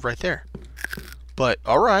them to serve right there. But,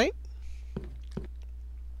 alright.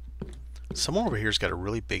 Someone over here's got a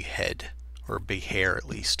really big head. Or a big hair, at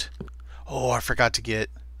least. Oh, I forgot to get...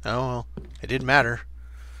 Oh, well. It didn't matter.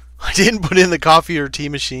 I didn't put in the coffee or tea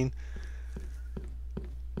machine.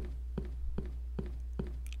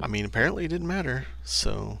 I mean, apparently it didn't matter.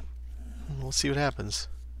 So, we'll see what happens.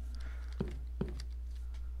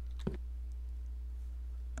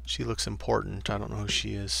 She looks important. I don't know who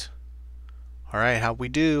she is. Alright, how'd we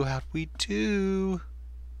do? How'd we do?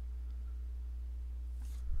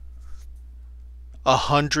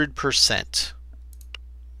 100%.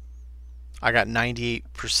 I got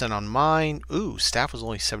 98% on mine. Ooh, staff was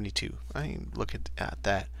only 72. I didn't look at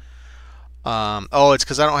that. Oh, it's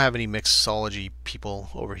because I don't have any mixology people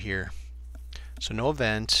over here. So no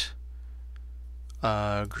event.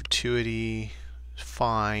 Gratuity,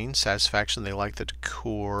 fine. Satisfaction, they like the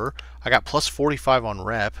decor. I got plus 45 on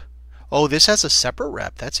rep. Oh, this has a separate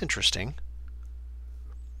rep. That's interesting.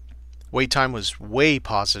 Wait time was way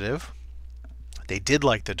positive. They did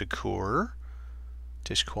like the decor.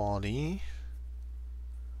 Dish quality.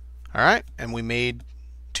 Alright, and we made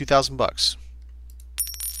 2,000 bucks.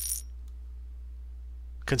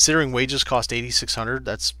 Considering wages cost 8,600,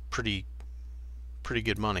 that's pretty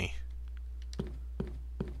good money.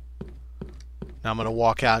 Now I'm gonna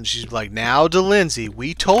walk out and she's like, "Now, DeLindsay,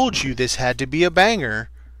 we told you this had to be a banger."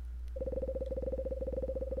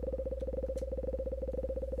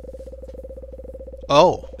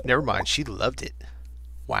 Oh, never mind. She loved it.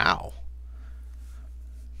 Wow.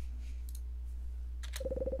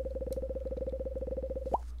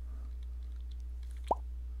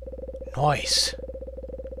 Nice.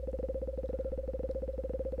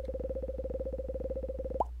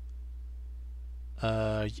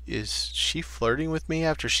 Is she flirting with me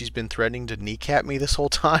after she's been threatening to kneecap me this whole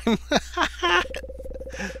time?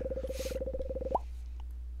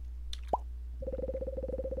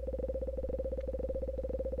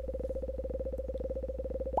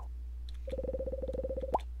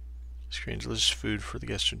 Screen delicious food for the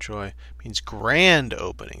guests to enjoy. Means grand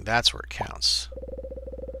opening. That's where it counts.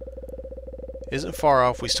 Isn't far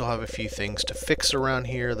off. We still have a few things to fix around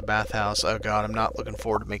here. The bathhouse. Oh god, I'm not looking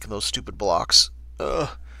forward to making those stupid blocks. Ugh.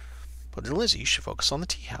 But DeLindsay, you should focus on the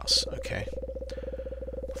tea house. Okay.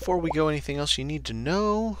 Before we go, anything else you need to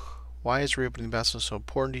know? Why is reopening the bathhouse so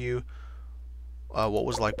important to you? What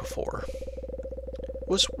was it like before? It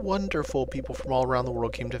was wonderful. People from all around the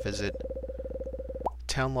world came to visit. The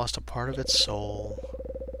town lost a part of its soul.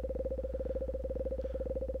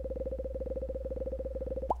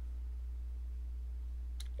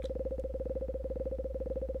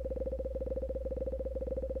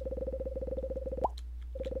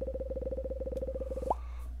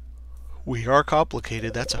 We are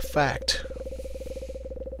complicated, that's a fact.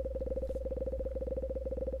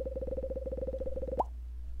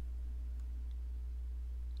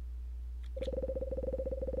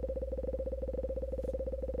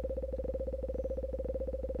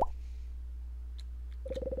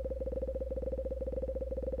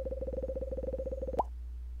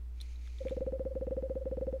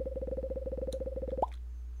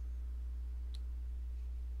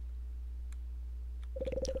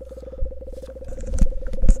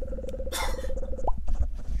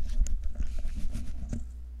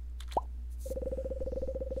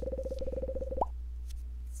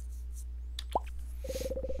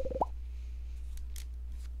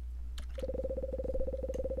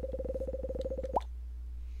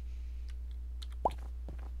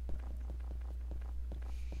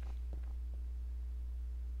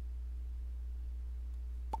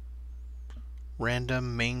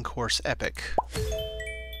 Random main course epic.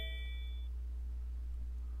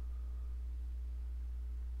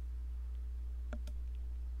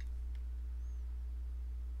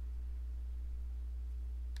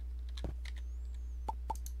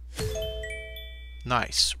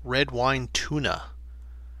 Nice. Red wine tuna.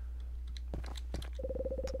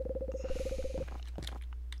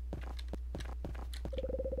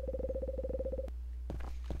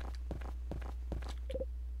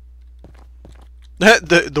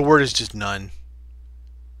 The word is just none.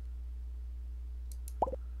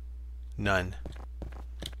 None.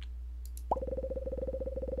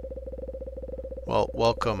 Well,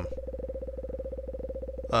 welcome.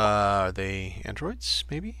 Are they androids,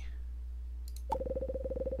 maybe?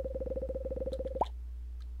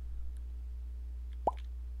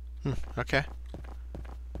 Okay.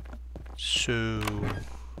 So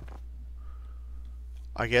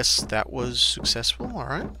I guess that was successful,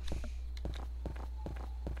 alright.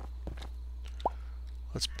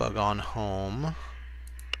 Let's bug on home.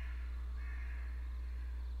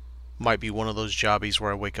 Might be one of those jobbies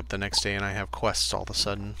where I wake up the next day and I have quests all of a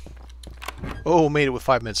sudden. Oh, made it with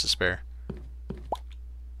 5 minutes to spare.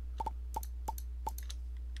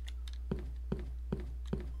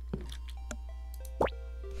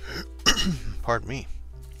 Pardon me.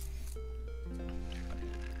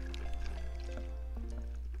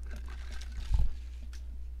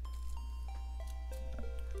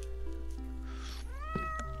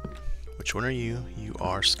 Which one are you? You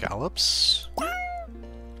are scallops.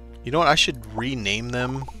 You know what? I should rename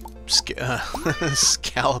them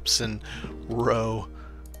scallops and roe.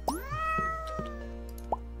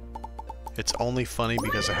 It's only funny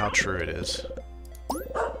because of how true it is.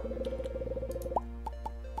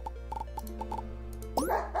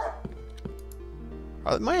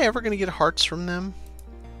 Am I ever going to get hearts from them?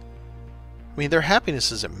 I mean, their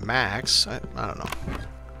happiness is at max. I don't know.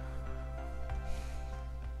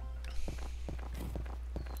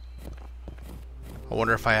 I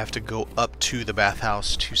wonder if I have to go up to the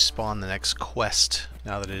bathhouse to spawn the next quest,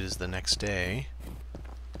 now that it is the next day.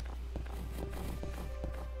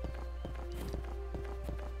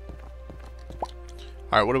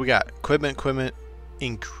 Alright, what do we got? Equipment,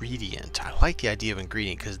 ingredient. I like the idea of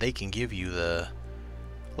ingredient because they can give you the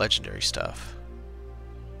legendary stuff.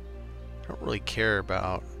 I don't really care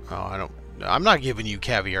about... Oh, I'm not giving you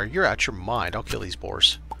caviar. You're out your mind. I'll kill these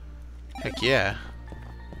boars. Heck yeah.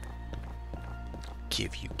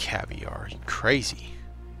 Give you caviar. You crazy.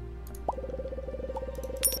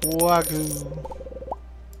 Wagyu.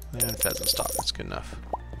 And pheasant stock. That's good enough.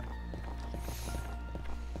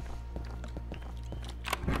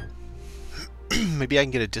 Maybe I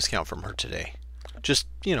can get a discount from her today. Just,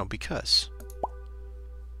 you know, because.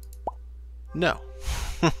 No.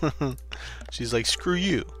 She's like, screw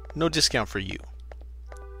you. No discount for you.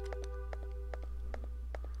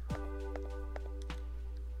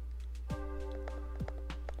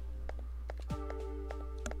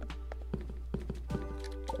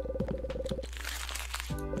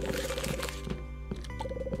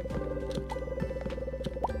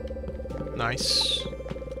 Nice.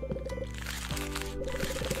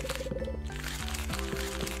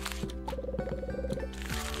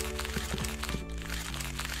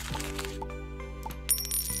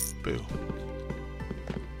 Boo.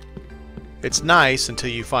 It's nice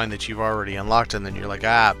until you find that you've already unlocked it, and then you're like,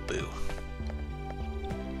 ah, boo.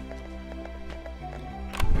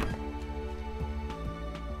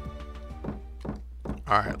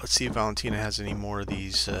 Alright, let's see if Valentina has any more of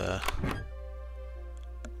these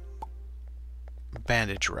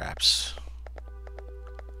bandage wraps.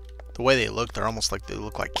 The way they look, they're almost like they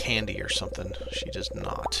look like candy or something. She does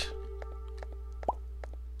not.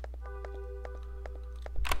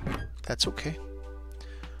 That's okay.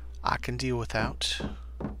 I can deal without.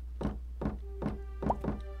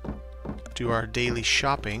 Do our daily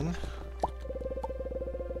shopping.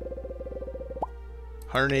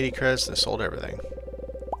 180 credits and sold everything.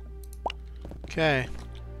 Okay.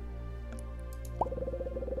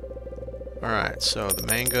 Alright, so the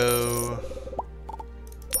mango,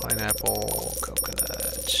 pineapple,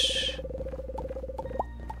 coconut,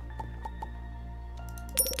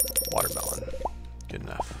 watermelon. Good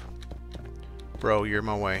enough. Bro, you're in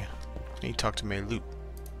my way. I need to talk to May Loot.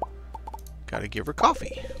 Gotta give her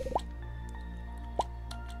coffee.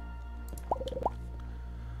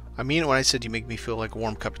 I mean it when I said you make me feel like a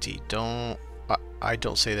warm cup of tea. I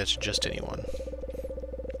don't say that to just anyone.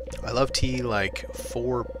 I love tea like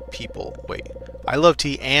 4 people. Wait. I love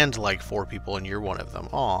tea and like 4 people, and you're one of them.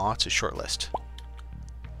 Aw, it's a short list.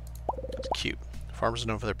 It's cute. Farmers are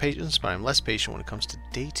known for their patience, but I'm less patient when it comes to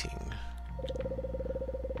dating.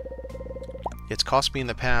 It's cost me in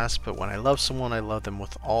the past, but when I love someone, I love them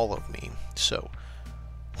with all of me. So,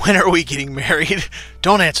 when are we getting married?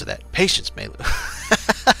 Don't answer that. Patience, Melu.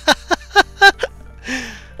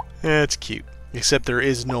 That's cute. Except there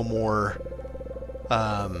is no more...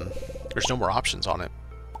 there's no more options on it.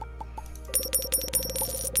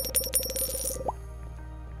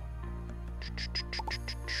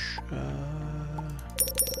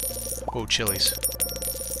 Oh, chilies.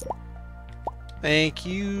 Thank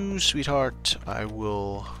you, sweetheart. I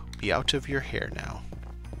will be out of your hair now.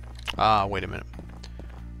 Ah, wait a minute.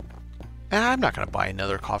 I'm not going to buy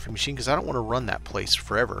another coffee machine because I don't want to run that place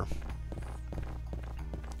forever.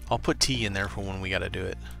 I'll put tea in there for when we got to do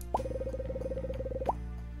it.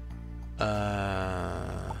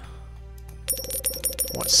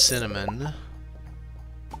 Want cinnamon.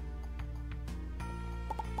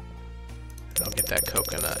 I'll get that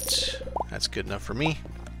coconut. That's good enough for me.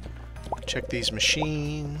 Check these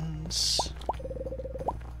machines.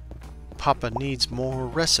 Papa needs more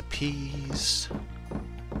recipes.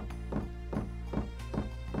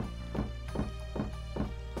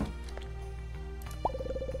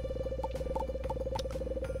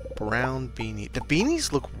 Brown beanie. The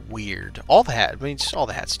beanies look weird. All the hats. I mean, just all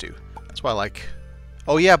the hats do. That's why I like.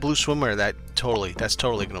 Oh yeah, blue swimwear. That's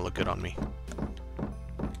totally gonna look good on me.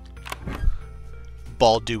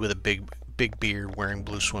 Bald dude with a big beard wearing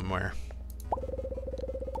blue swimwear.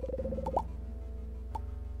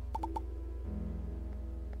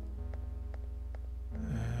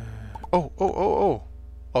 Oh,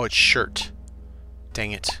 it's shirt.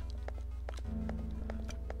 Dang it.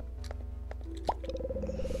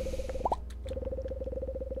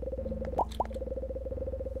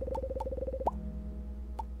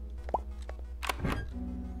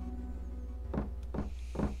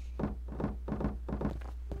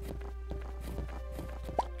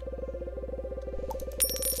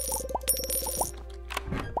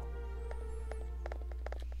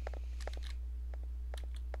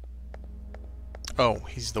 Oh,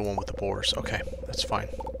 he's the one with the boars. Okay, that's fine.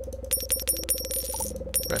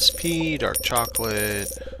 Recipe, dark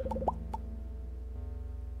chocolate.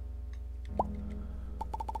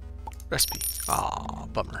 Recipe. Ah,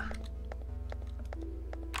 bummer.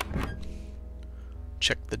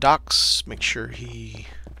 Check the docks, make sure he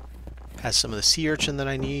has some of the sea urchin that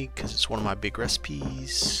I need, because it's one of my big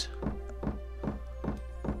recipes.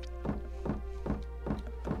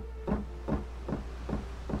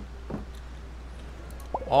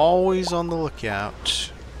 Always on the lookout.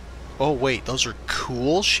 Oh wait, those are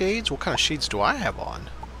cool shades? What kind of shades do I have on?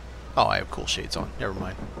 Oh, I have cool shades on. Never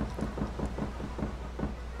mind.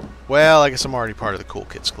 Well, I guess I'm already part of the Cool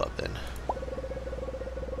Kids Club then.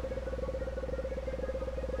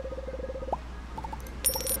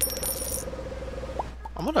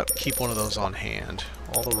 I'm gonna keep one of those on hand.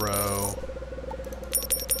 All the row.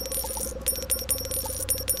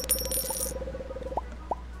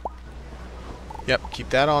 Yep, keep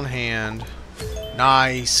that on hand.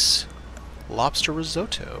 Nice. Lobster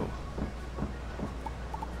risotto.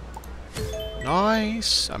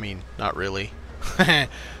 Nice. I mean, not really.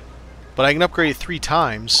 But I can upgrade it 3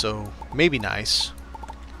 times, so maybe nice.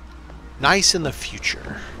 Nice in the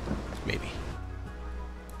future. Maybe.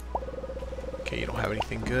 Okay, you don't have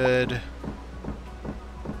anything good.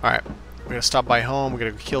 Alright, we're gonna stop by home. We're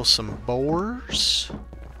gonna kill some boars.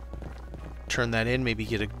 Turn that in, maybe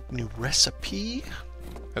get a new recipe.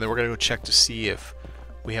 And then we're gonna go check to see if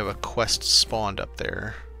we have a quest spawned up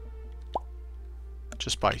there.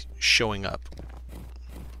 Just by showing up.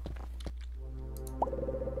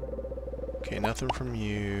 Okay, nothing from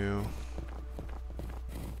you.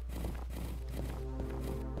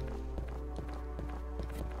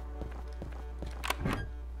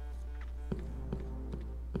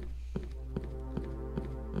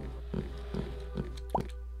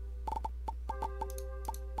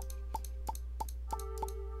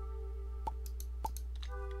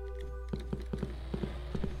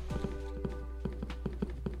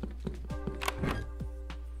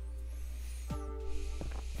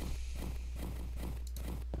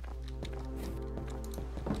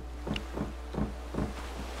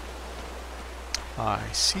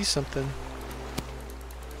 I see something.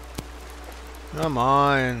 Come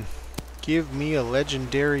on. Give me a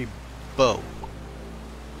legendary bow.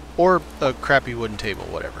 Or a crappy wooden table,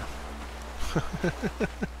 whatever.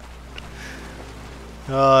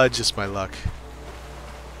 Just my luck.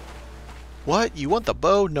 What? You want the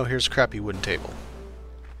bow? No, here's a crappy wooden table.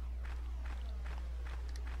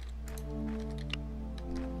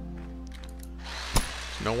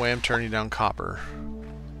 There's no way I'm turning down copper.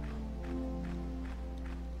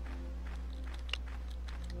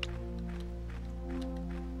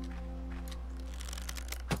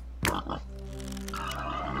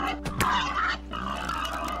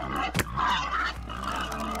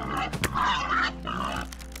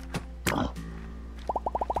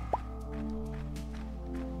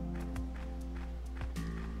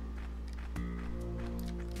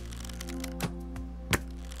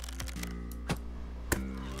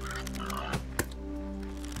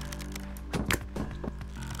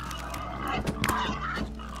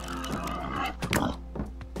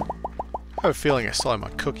 I have a feeling I still have my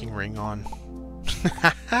cooking ring on.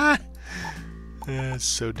 That's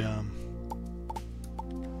so dumb.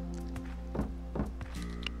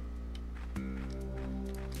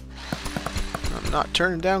 I'm not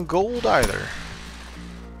turning down gold either.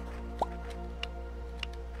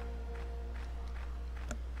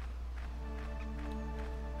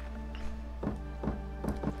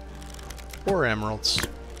 Or emeralds.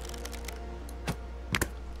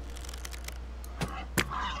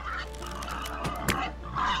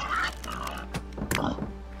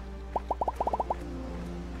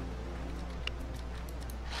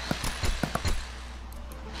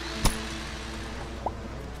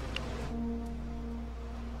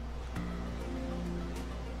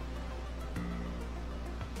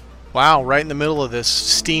 Wow, right in the middle of this,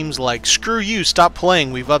 Steam's like, screw you, stop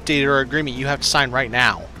playing, we've updated our agreement, you have to sign right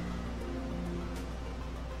now.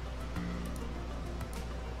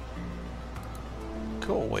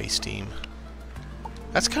 Go away, Steam.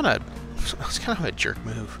 That's kind of a jerk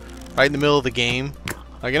move. Right in the middle of the game.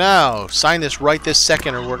 Like, no, sign this right this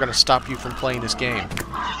second or we're going to stop you from playing this game.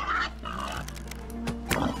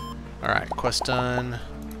 Alright, quest done.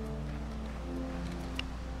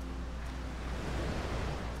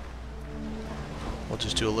 We'll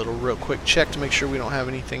just do a little real quick check to make sure we don't have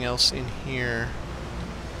anything else in here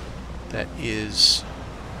that is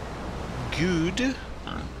good.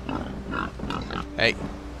 Hey,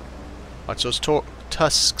 watch those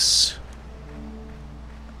tusks.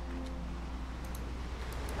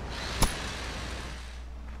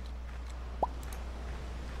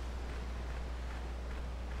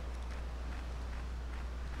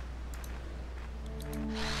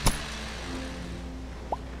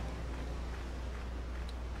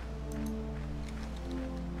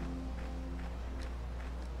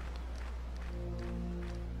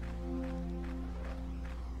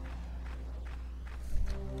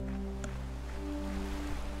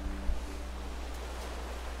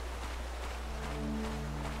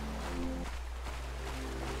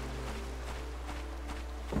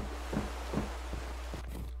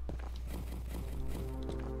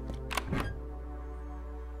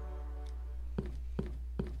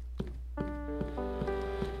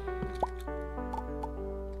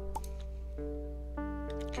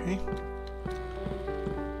 Okay.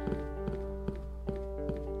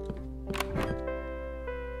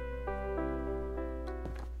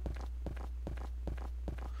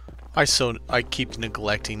 I keep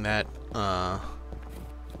neglecting that.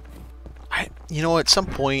 You know, at some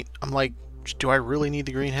point, I'm like, do I really need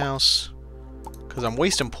the greenhouse? Because I'm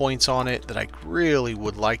wasting points on it that I really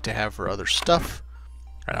would like to have for other stuff.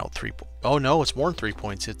 I know, 3 points. Oh no, it's more than 3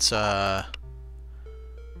 points. It's, I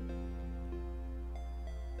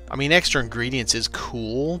mean, extra ingredients is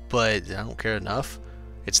cool, but I don't care enough.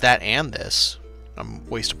 It's that and this. I'm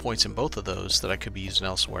wasting points in both of those that I could be using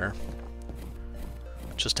elsewhere.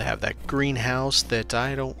 Just to have that greenhouse that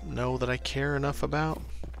I don't know that I care enough about.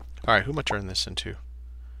 Alright, who am I turning this into?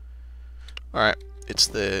 Alright, it's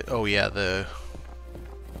the... oh yeah, the...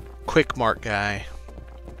 quick mark guy.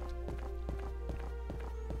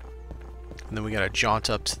 And then we gotta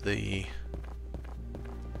jaunt up to the...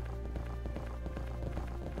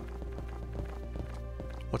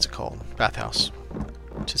 what's it called? Bathhouse.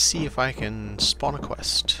 To see if I can spawn a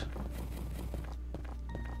quest.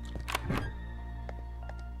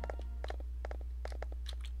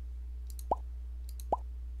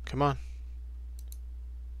 Come on.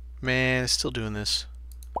 Man, it's still doing this.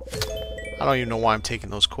 I don't even know why I'm taking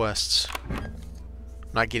those quests. I'm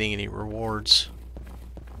not getting any rewards.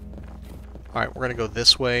 Alright, we're gonna go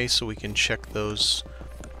this way so we can check those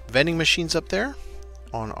vending machines up there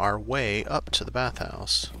on our way up to the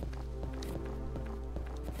bathhouse.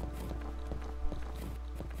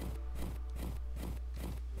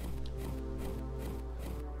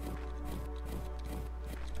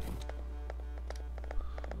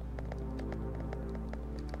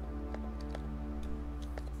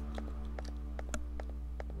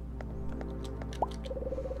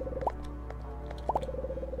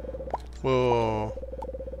 Whoa.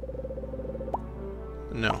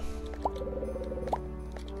 No.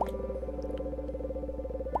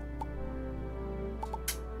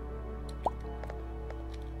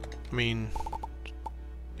 I mean,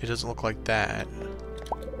 it doesn't look like that.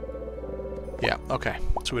 Yeah, okay.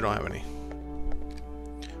 So we don't have any.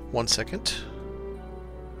 1 second.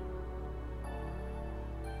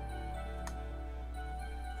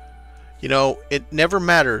 You know, it never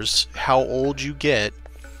matters how old you get.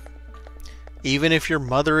 Even if your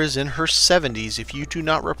mother is in her 70s, if you do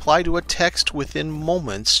not reply to a text within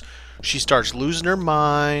moments, she starts losing her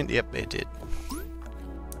mind. Yep, it did.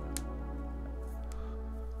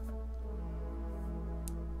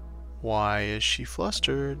 Why is she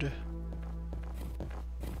flustered?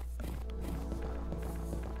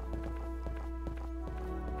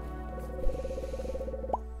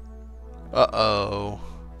 Uh-oh.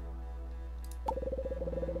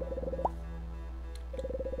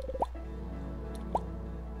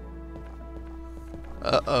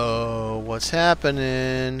 Uh-oh, what's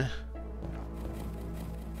happening?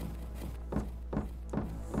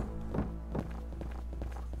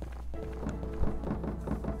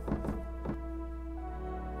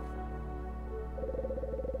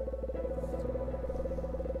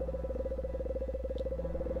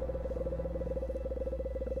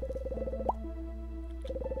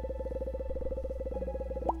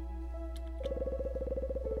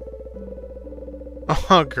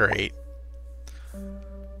 Oh, great.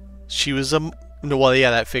 She was a... no, well,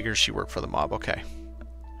 yeah, that figures she worked for the mob. Okay.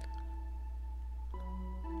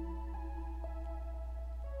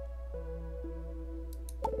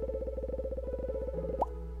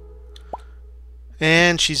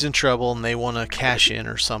 And she's in trouble, and they want to cash in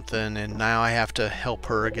or something, and now I have to help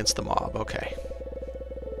her against the mob. Okay.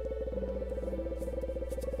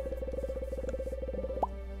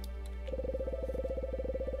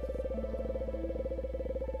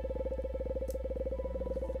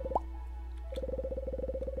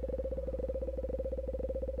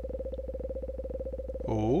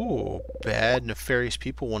 Ooh, bad, nefarious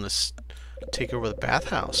people want to take over the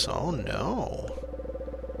bathhouse. Oh, no.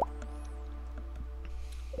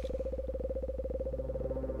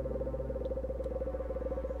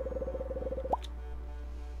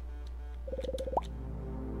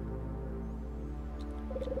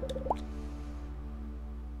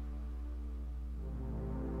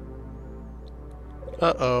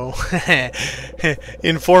 Uh-oh.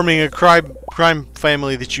 Informing a crime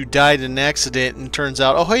family that you died in an accident, and turns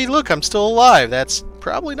out, oh, hey, look, I'm still alive. That's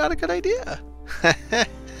probably not a good idea.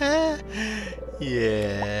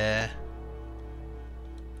 Yeah.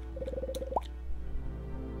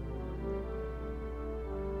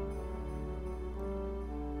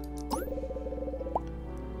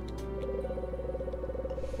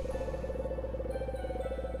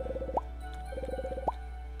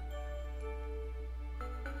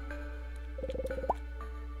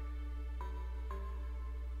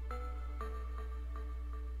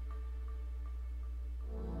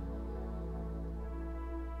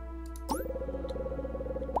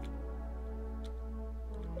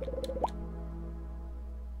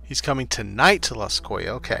 He's coming tonight to La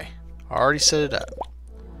Sequoia. Okay. I already set it up.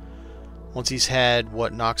 Once he's had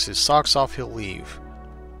what knocks his socks off, he'll leave.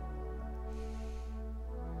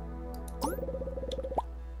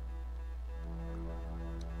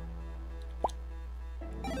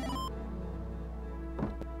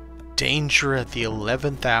 Danger at the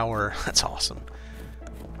 11th hour. That's awesome.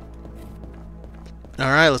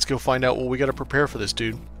 Alright, let's go find out what we gotta prepare for this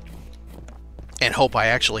dude. And hope I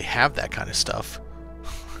actually have that kind of stuff.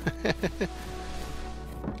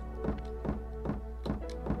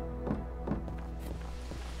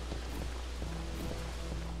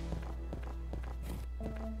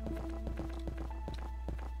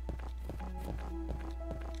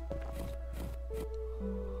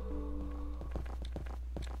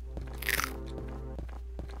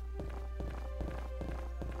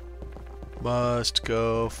 Must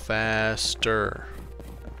go faster.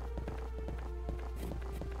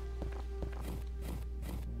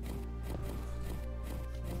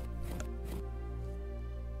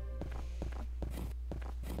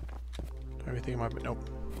 Everything might be... Nope.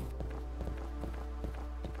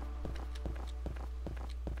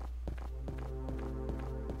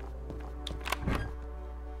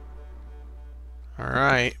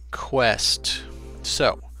 Alright, quest.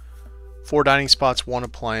 So, 4 dining spots, 1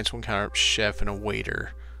 appliance, 1 counter, chef, and a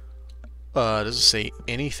waiter. Does it say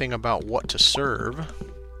anything about what to serve?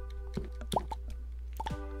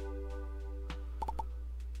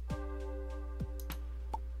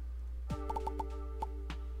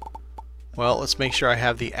 Well, let's make sure I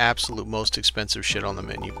have the absolute most expensive shit on the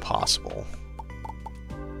menu possible.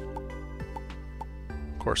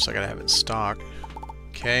 Of course, I gotta have it in stock.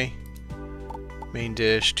 Okay. Main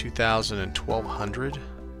dish, 2,000 and 1,200.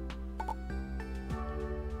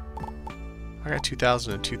 I got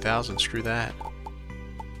 2,000 and 2,000, screw that.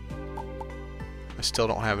 I still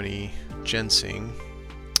don't have any ginseng.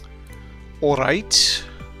 Alright.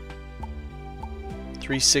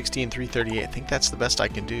 360 and 338, I think that's the best I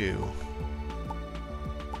can do.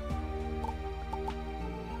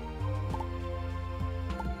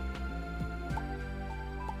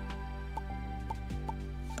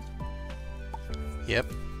 Yep.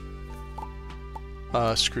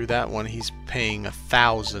 Screw that one, he's paying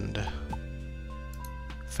 1,000. In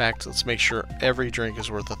fact, let's make sure every drink is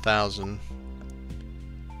worth 1,000.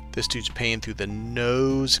 This dude's paying through the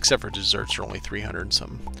nose, except for desserts are only 300 and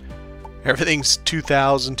something. Everything's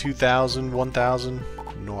 2,000, 2,000, 1,000.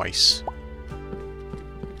 Nice.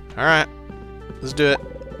 Alright, let's do it.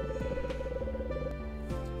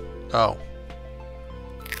 Oh.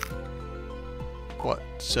 What?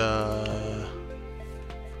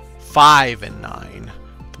 5 and 9.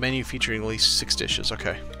 The menu featuring at least 6 dishes.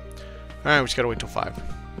 Okay. Alright, we just gotta wait till 5.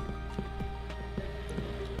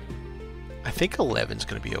 I think 11's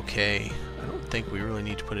gonna be okay. I don't think we really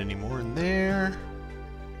need to put any more in there.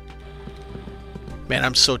 Man,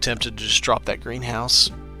 I'm so tempted to just drop that greenhouse.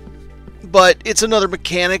 But it's another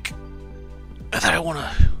mechanic that I want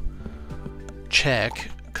to check,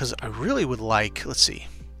 because I really would like, let's see.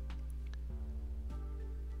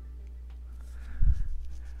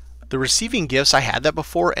 The receiving gifts, I had that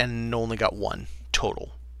before and only got 1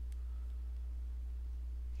 total.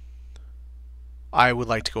 I would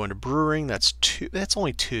like to go into brewing. That's 2. That's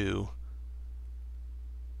only 2.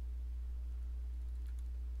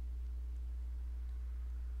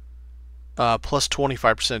 Plus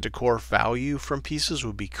 25% decor value from pieces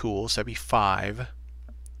would be cool. So that'd be 5.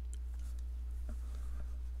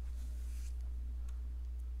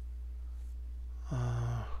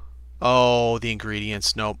 Oh, the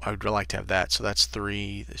ingredients. Nope, I would like to have that. So that's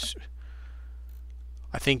 3.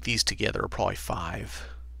 I think these together are probably 5.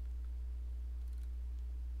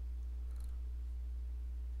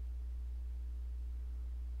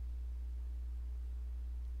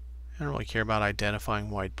 I don't really care about identifying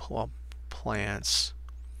white plants.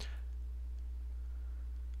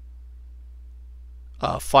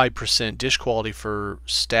 5% dish quality for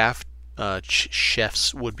staff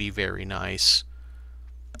chefs would be very nice.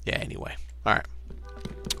 Yeah, anyway. Alright.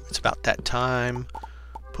 It's about that time.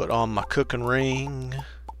 Put on my cooking ring.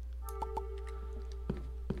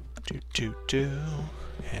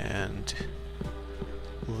 And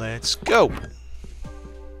let's go.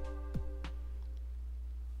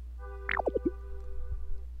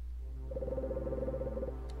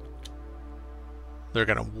 They're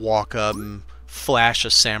gonna walk up and flash a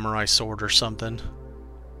samurai sword or something.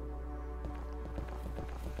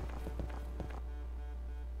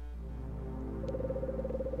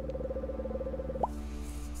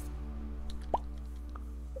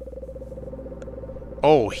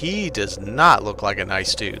 Oh, he does not look like a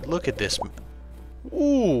nice dude. Look at this.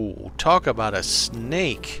 Ooh, talk about a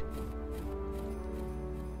snake.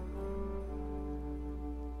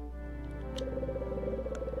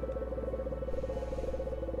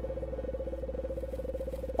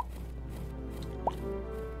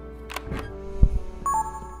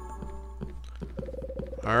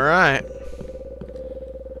 All right.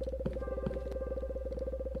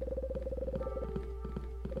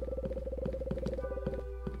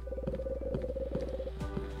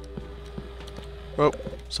 Oh,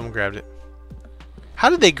 someone grabbed it.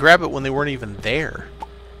 How did they grab it when they weren't even there?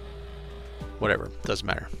 Whatever, doesn't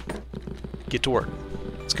matter. Get to work.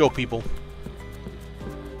 Let's go, people.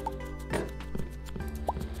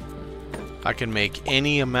 I can make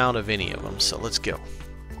any amount of any of them, so let's go.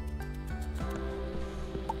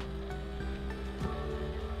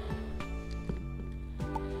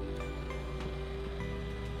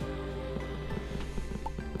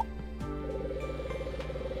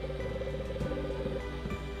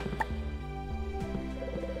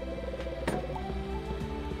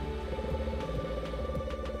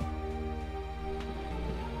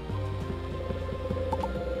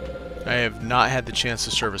 I have not had the chance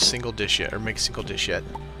to serve a single dish yet, or make a single dish yet.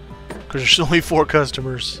 Because there's only 4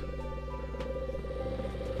 customers.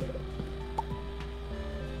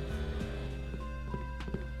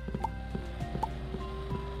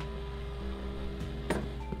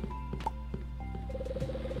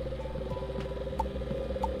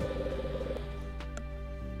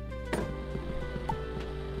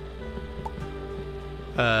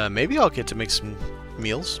 Maybe I'll get to make some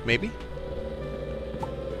meals, maybe?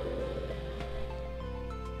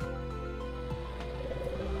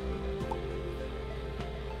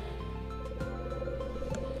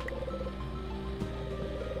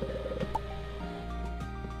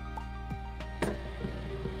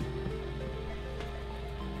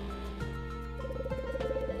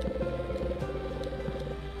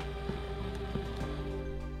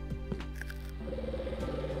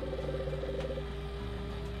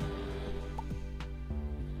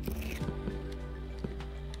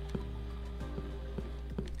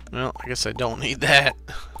 Well, I guess I don't need that.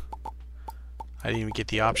 I didn't even get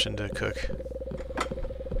the option to cook.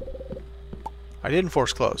 I didn't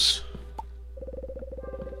force close.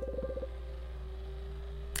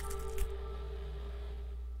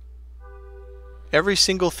 Every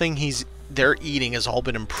single thing they're eating has all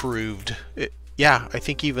been improved. Yeah, I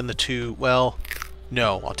think even the 2... Well,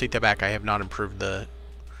 no, I'll take that back. I have not improved the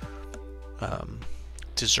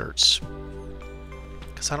desserts.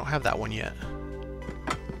 Because I don't have that one yet.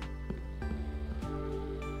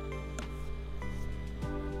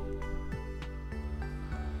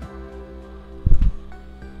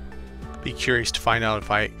 Be curious to find out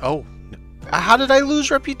if I... Oh, how did I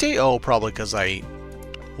lose reputation? Oh, probably because I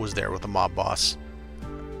was there with the mob boss.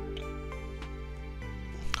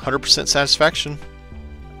 100% satisfaction.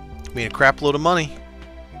 Made a crap load of money.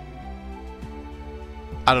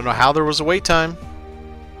 I don't know how there was a wait time.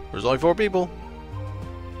 There was only 4 people.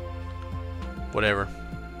 Whatever.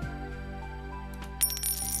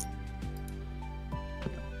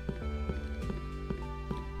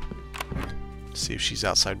 See if she's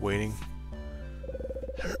outside waiting.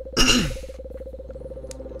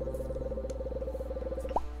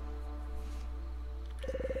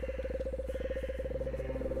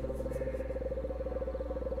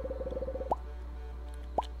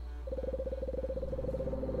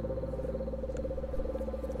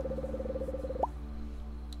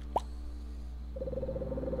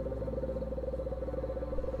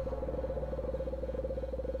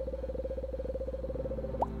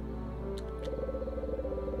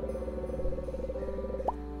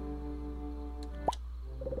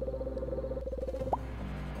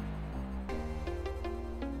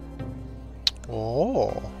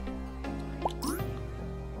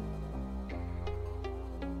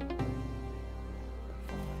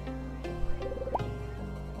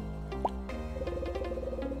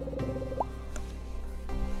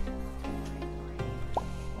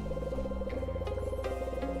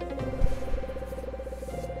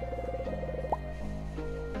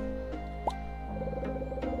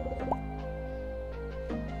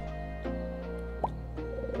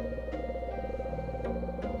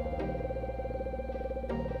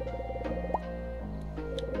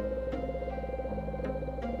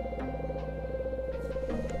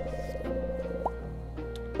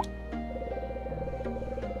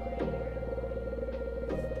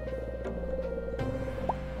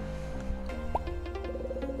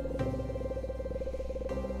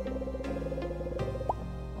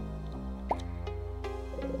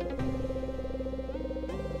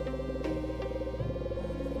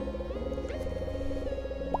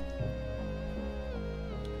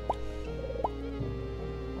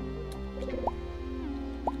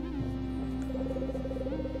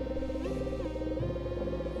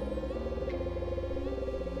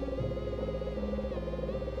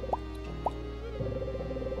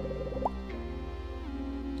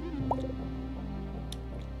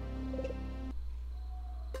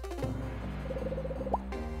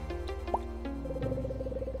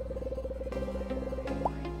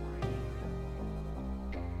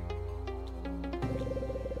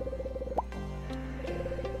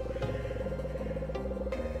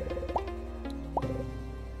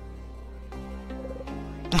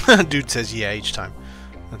 Dude says yeah each time.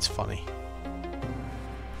 That's funny.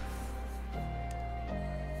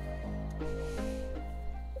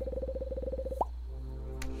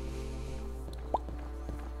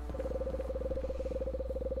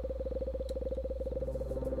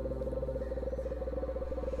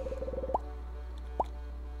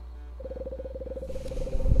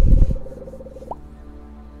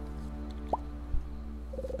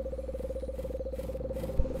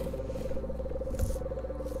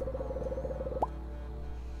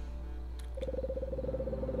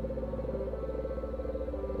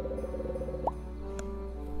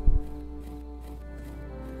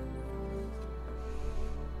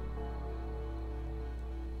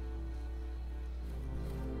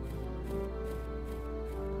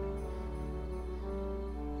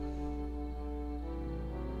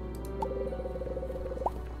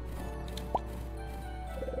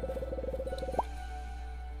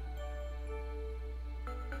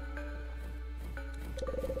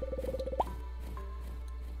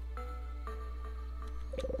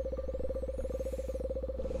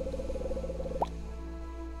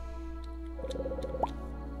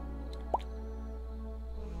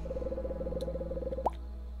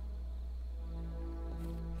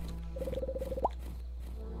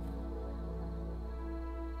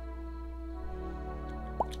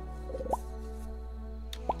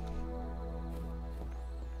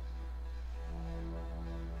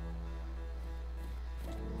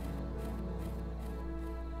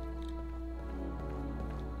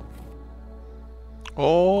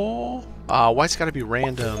 Oh, why it's gotta be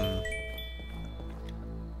random?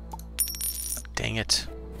 Dang it.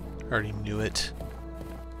 I already knew it.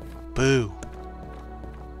 Boo.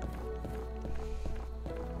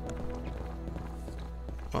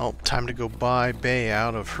 Well, time to go buy Bay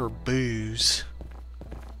out of her booze.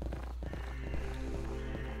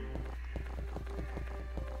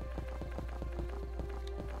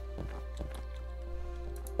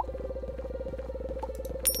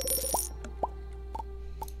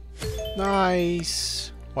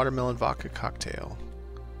 Nice! Watermelon vodka cocktail.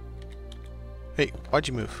 Hey, why'd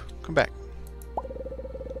you move? Come back.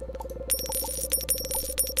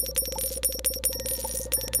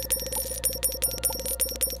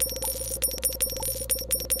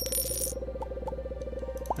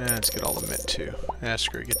 Let's get all the mint too.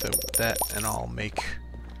 Screw it, get that and I'll make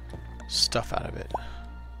stuff out of it.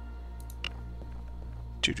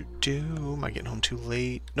 Am I getting home too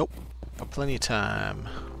late? Nope. Got plenty of time.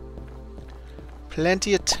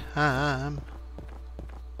 Plenty of time.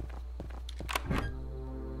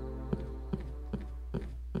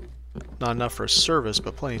 Not enough for a service,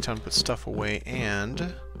 but plenty of time to put stuff away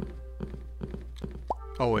and...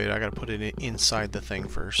 Oh wait, I gotta put it inside the thing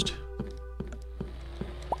first.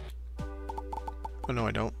 Oh no,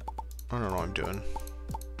 I don't. I don't know what I'm doing.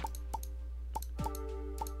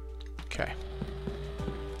 Okay.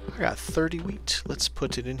 I got 30 wheat. Let's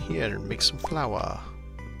put it in here and make some flour.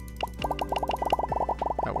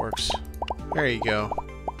 That works. There you go.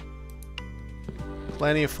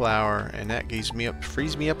 Plenty of flour, and that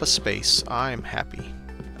frees me up a space. I'm happy.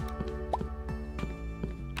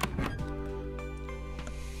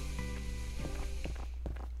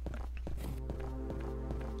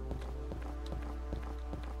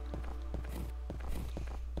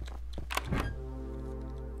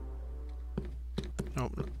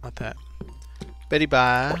 Nope, not that. Betty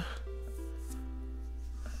bye.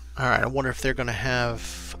 Alright, I wonder if they're gonna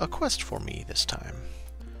have a quest for me this time.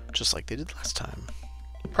 Just like they did last time.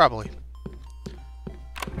 Probably.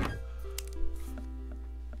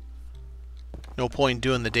 No point in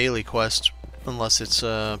doing the daily quest unless it's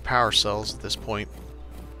power cells at this point.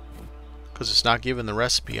 Because it's not given the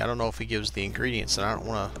recipe. I don't know if it gives the ingredients, and I don't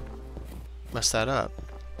want to mess that up.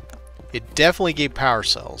 It definitely gave power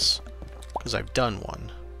cells. Because I've done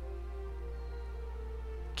one.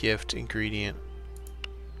 Gift, ingredient.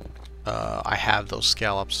 I have those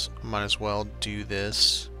scallops. Might as well do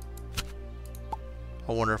this.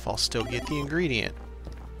 I wonder if I'll still get the ingredient.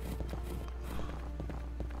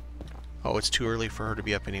 Oh, it's too early for her to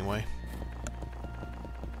be up anyway.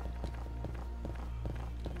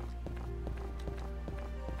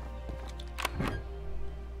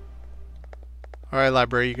 Alright,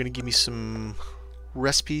 library, you're going to give me some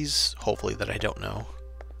recipes, hopefully, that I don't know.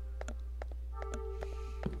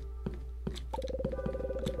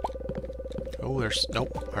 Oh, there's...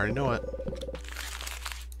 Nope, I already know it.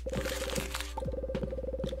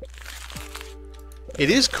 It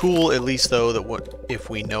is cool, at least, though, that if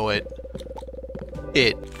we know it,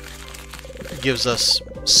 it gives us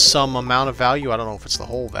some amount of value. I don't know if it's the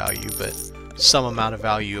whole value, but some amount of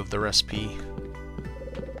value of the recipe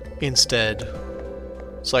instead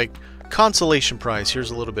It's like, consolation prize,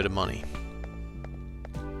 here's a little bit of money.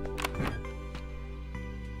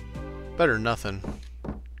 Better than nothing.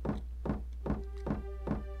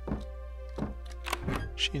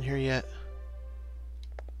 Is she in here yet?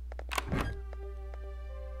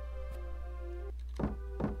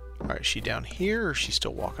 Alright, is she down here or is she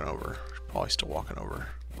still walking over? She's probably still walking over.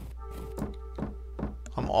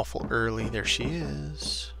 I'm awful early. There she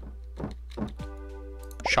is.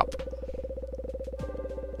 Shop.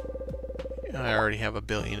 I already have $1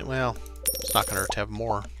 billion. Well, it's not going to hurt to have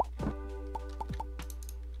more.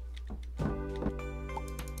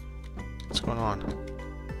 What's going on?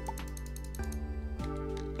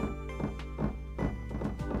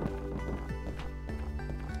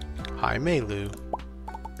 Hi, Meilu.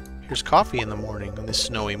 Here's coffee in the morning, on this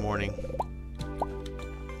snowy morning.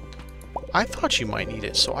 I thought you might need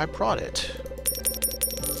it, so I brought it.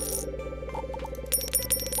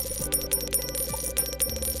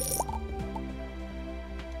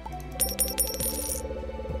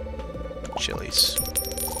 Chilies.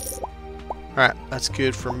 Alright, that's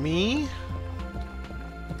good for me.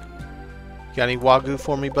 Got any Wagyu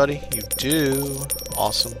for me, buddy? You do.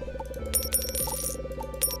 Awesome.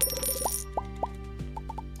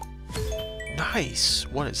 Nice.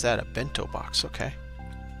 What is that? A bento box. Okay.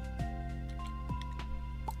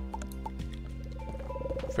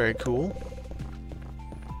 Very cool.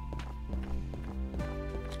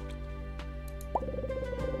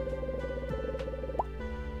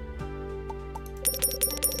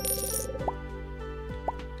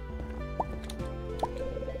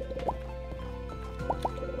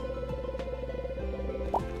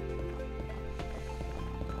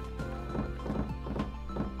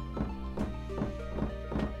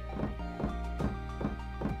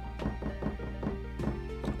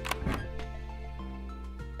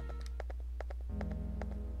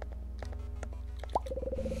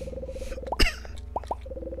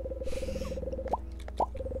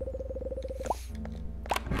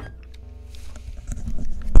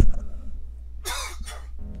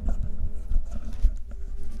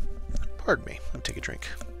 Pardon me. I'll take a drink.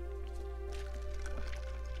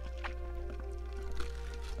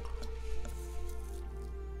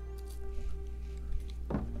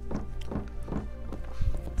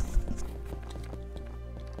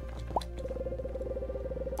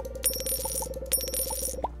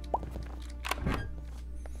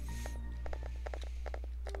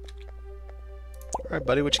 Alright,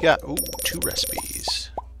 buddy, what you got? Ooh, 2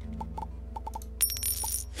 recipes.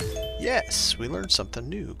 Yes, we learned something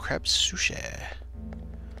new. Crab sushi.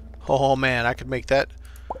 Oh man, I could make that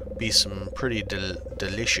be some pretty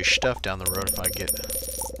delicious stuff down the road if I get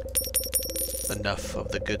enough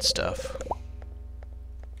of the good stuff.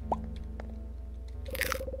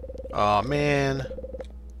 Oh man.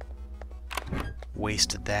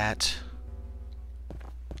 Wasted that.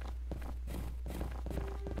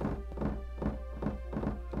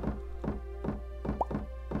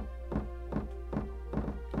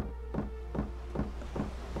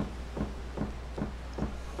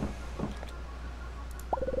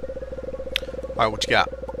 Alright, what you got?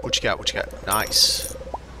 What you got? What you got? Nice.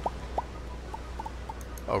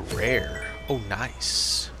 A rare. Oh,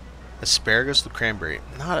 nice. Asparagus with cranberry.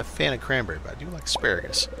 Not a fan of cranberry, but I do like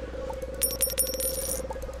asparagus.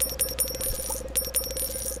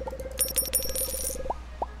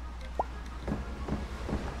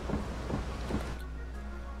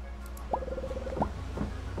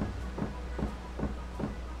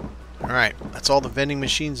 Alright, that's all the vending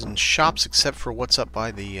machines and shops except for what's up by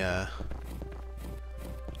the,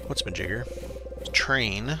 what's majigger?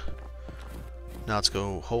 Train. Now let's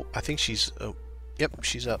go. I think she's. Oh, yep,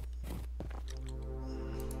 she's up.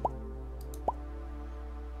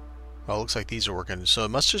 Oh, looks like these are working. So it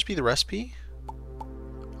must just be the recipe.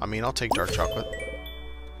 I mean, I'll take dark chocolate.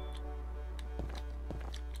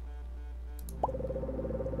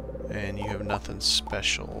 And you have nothing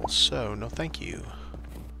special, so no thank you.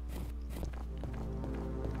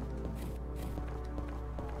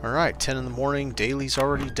 Alright, 10 in the morning, daily's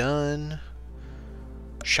already done.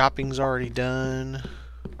 Shopping's already done.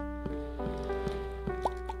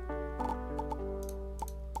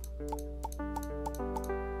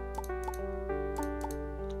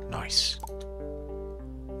 Nice.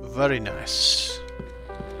 Very nice.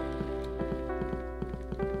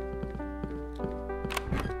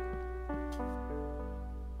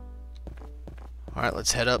 Alright,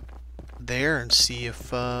 let's head up there and see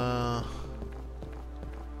if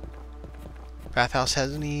Bathhouse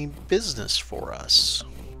has any business for us.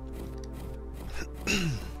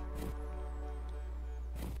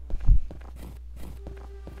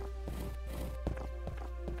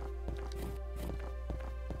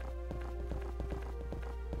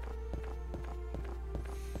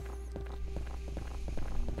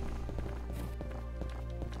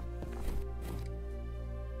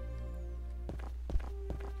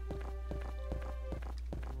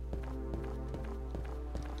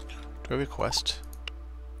 Do we have a quest?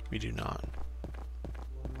 We do not.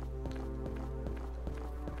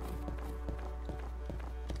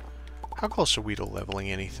 How close are we to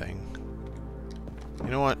leveling anything?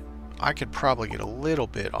 You know what? I could probably get a little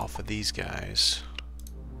bit off of these guys.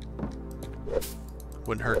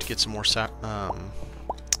 Wouldn't hurt to get some more sorghum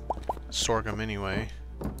anyway.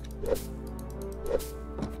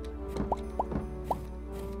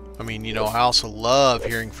 I mean, you know, I also love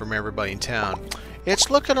hearing from everybody in town.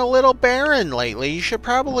 It's looking a little barren lately. You should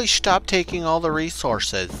probably stop taking all the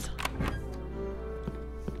resources.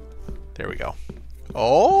 There we go.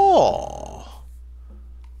 Oh!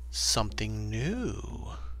 Something new.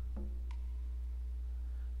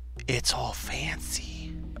 It's all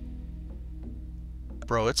fancy.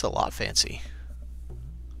 Bro, it's a lot fancy.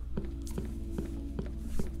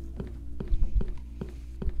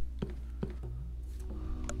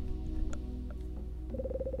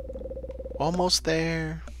 Almost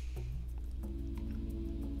there.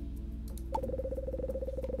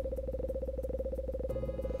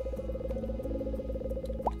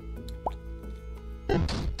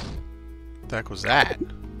 The heck was that?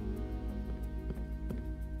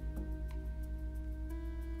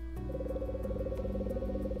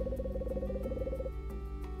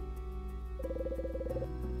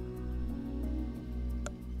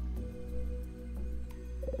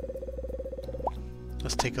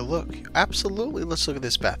 Let's take a look. Absolutely, let's look at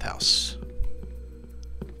this bathhouse.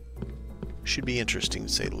 Should be interesting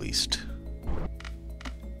to say the least.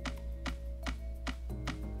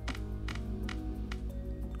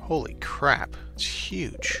 Holy crap, it's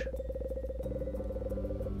huge.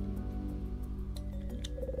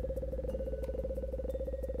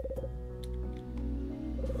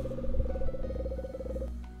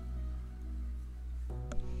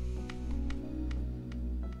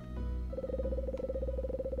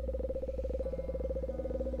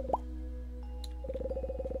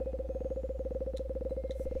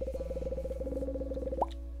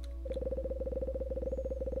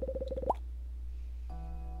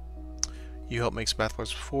 You helped make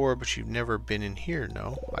bathblocks before, but you've never been in here.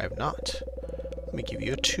 No, I have not. Let me give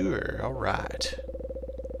you a tour. Alright.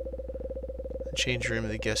 The change room,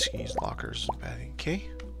 the guests can use lockers and bathing. Okay.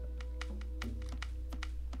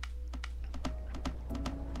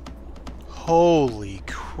 Holy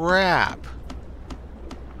crap.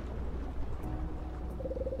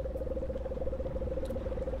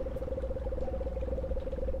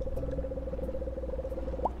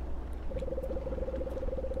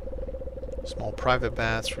 Small private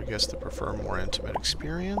baths for guests that prefer a more intimate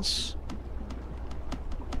experience.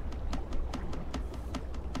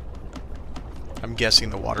 I'm guessing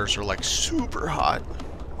the waters are like super hot.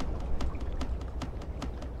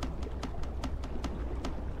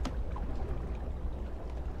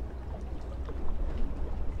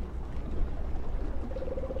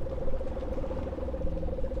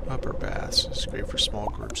 Upper baths is great for small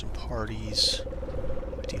groups and parties.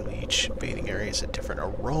 Ideally, each bathing area is a different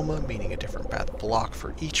aroma, meaning a different bath block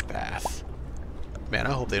for each bath. Man,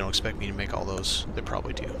 I hope they don't expect me to make all those. They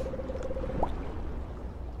probably do.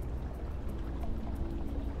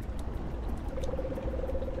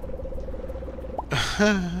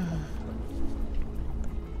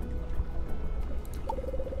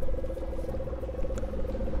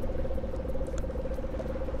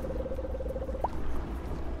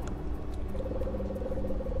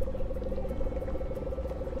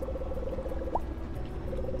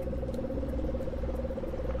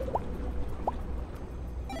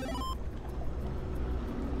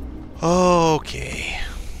 Okay.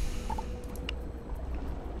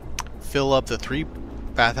 Fill up the 3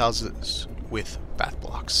 bathhouses with bath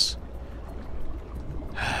blocks.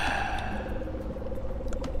 I'm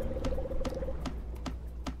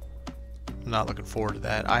not looking forward to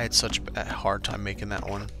that. I had such a hard time making that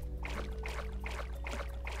one.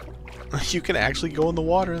 You can actually go in the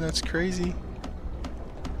water, that's crazy.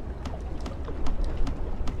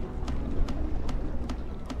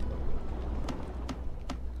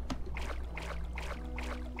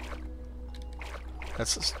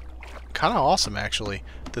 That's kind of awesome, actually,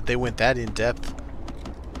 that they went that in depth.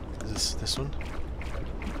 Is this one?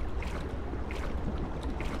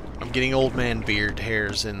 I'm getting old man beard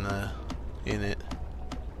hairs in it.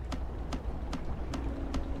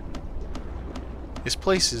 This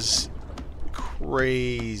place is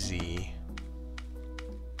crazy.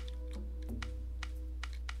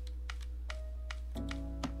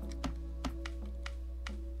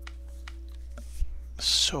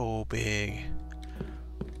 So big.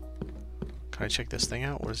 Can I check this thing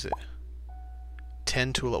out? What is it?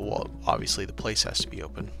 10 to 11. Well, obviously the place has to be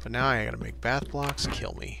open. But now I gotta make bath blocks.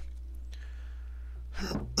 Kill me.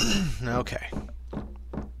 Okay.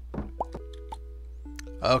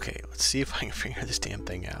 Okay, let's see if I can figure this damn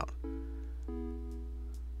thing out.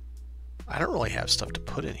 I don't really have stuff to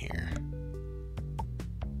put in here.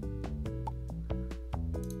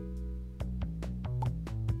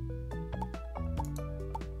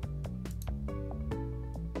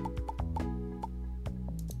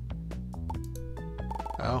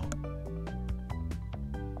 Oh.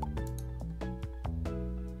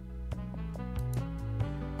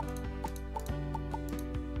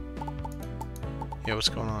 Yeah, what's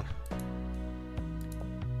going on?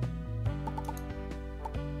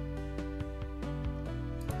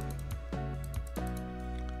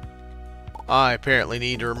 I apparently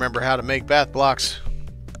need to remember how to make bath blocks.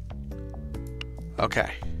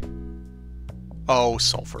 Okay. Oh,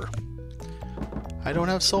 sulfur. I don't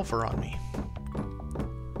have sulfur on me.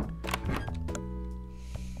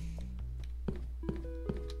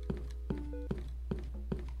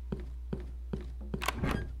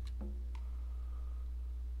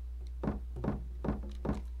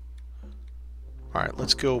 Alright,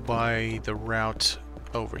 let's go by the route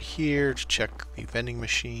over here to check the vending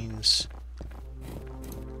machines.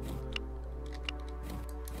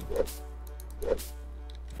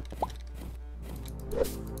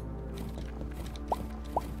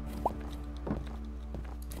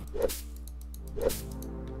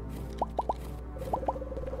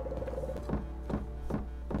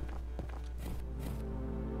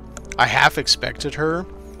 I half expected her,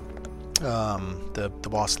 the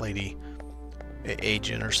boss lady,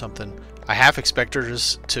 agent or something. I half expect her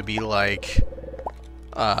to be like,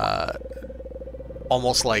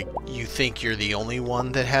 almost like you think you're the only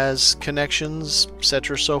one that has connections,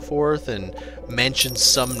 etc. so forth, and mention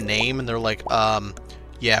some name, and they're like,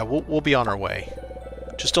 yeah, we'll be on our way.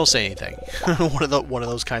 Just don't say anything. one of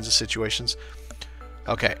those kinds of situations.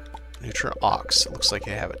 Okay, Nutra Ox. It looks like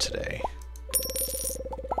I have it today.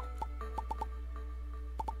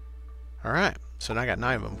 Alright, so now I got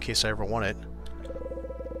 9 of them in case I ever want it.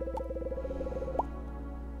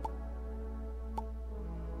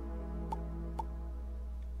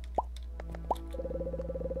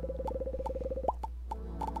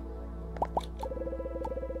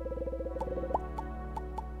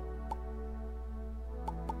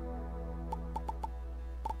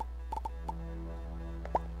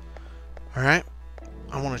 Alright,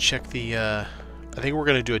 I want to check the, I think we're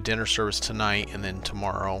going to do a dinner service tonight, and then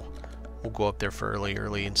tomorrow we'll go up there fairly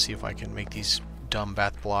early and see if I can make these dumb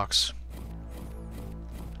bath blocks.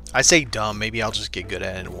 I say dumb, maybe I'll just get good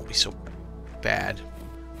at it and it won't be so bad.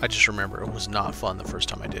 I just remember it was not fun the first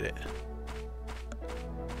time I did it.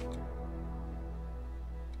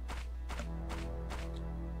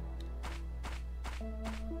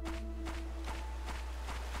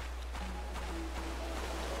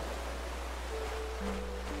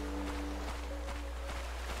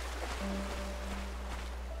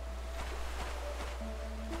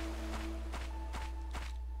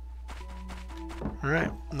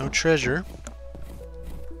 Alright, no treasure.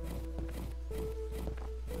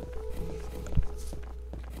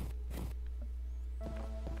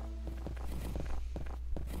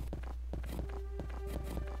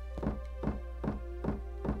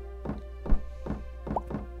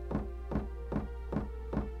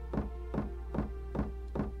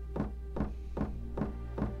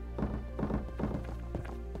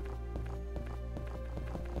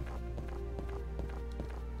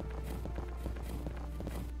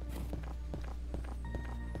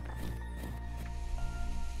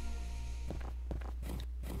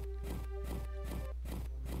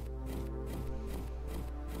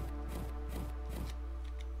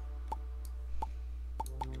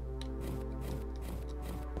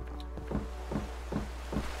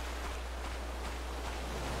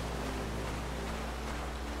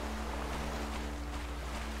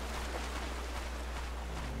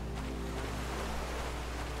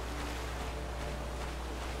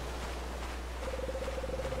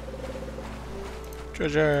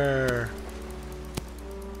 Treasure!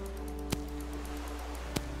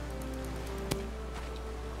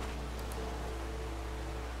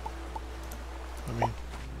 I mean,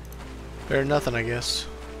 better than nothing, I guess.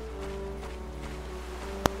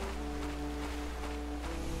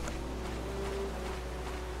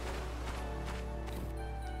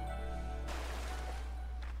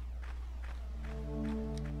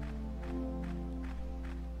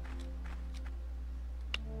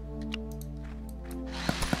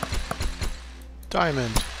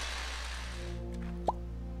 Diamond.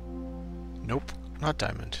 Nope, not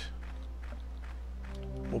diamond.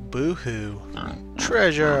 Well, boo-hoo.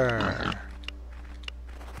 Treasure!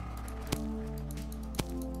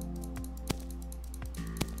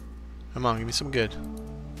 Come on, give me some good.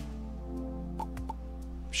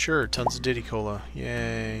 Sure, tons of Diddy Cola.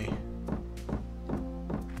 Yay.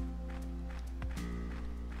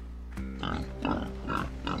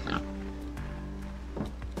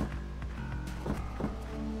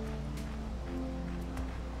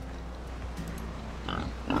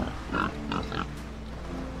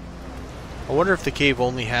 I wonder if the cave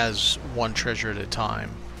only has one treasure at a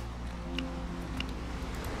time.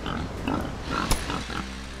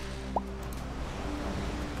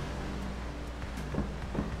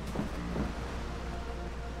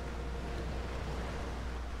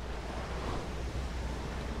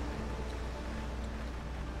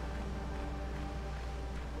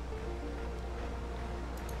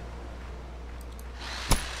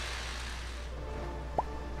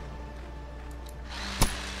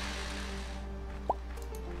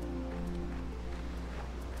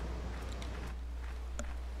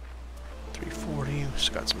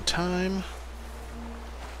 Just got some time.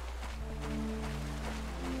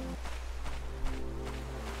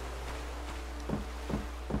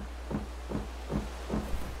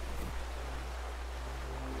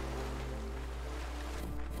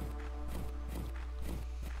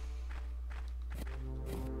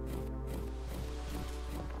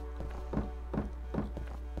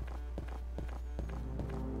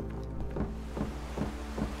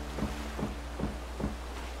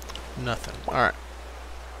 Nothing. All right.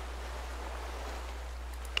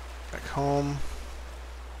 Back home.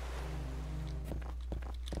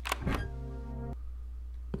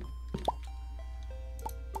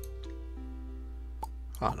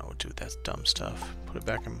 I don't know what to do with that dumb stuff. Put it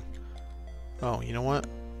back in... Oh, you know what?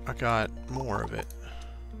 I got more of it.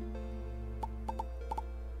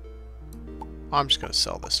 I'm just gonna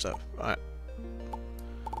sell this stuff. Alright.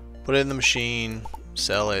 Put it in the machine.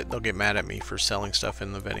 Sell it. They'll get mad at me for selling stuff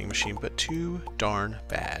in the vending machine, but too darn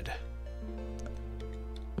bad.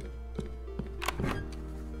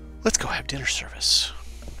 Let's go have dinner service.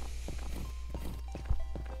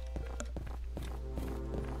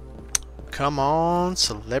 Come on,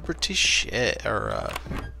 celebrity shit, or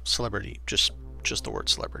celebrity, just the word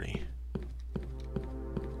celebrity.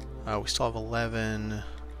 We still have 11.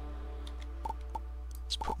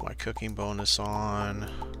 Let's put my cooking bonus on.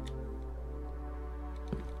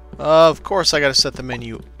 Of course I gotta set the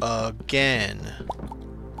menu again.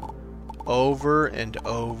 Over and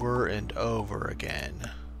over and over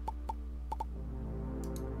again.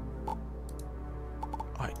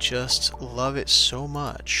 I just love it so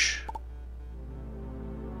much.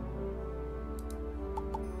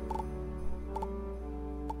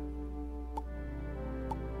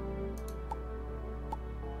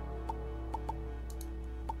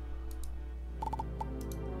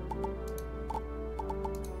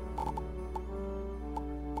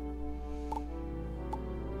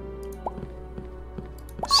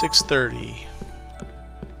 $6:30.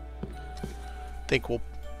 Think we'll...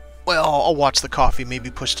 Well, I'll watch the coffee, maybe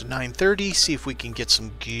push to 9:30, see if we can get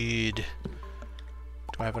some good...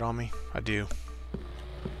 Do I have it on me? I do.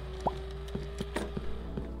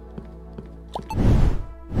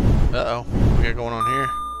 Uh-oh. What we got going on here?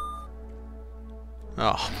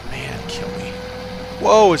 Oh, man, kill me.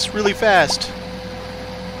 Whoa, it's really fast.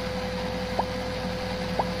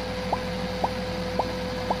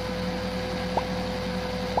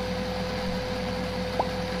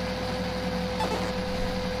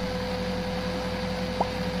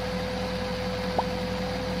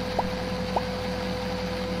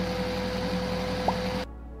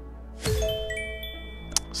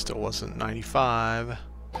 Still wasn't 95.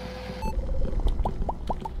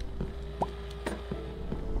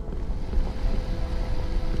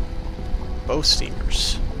 Both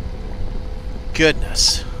steamers.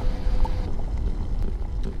 Goodness.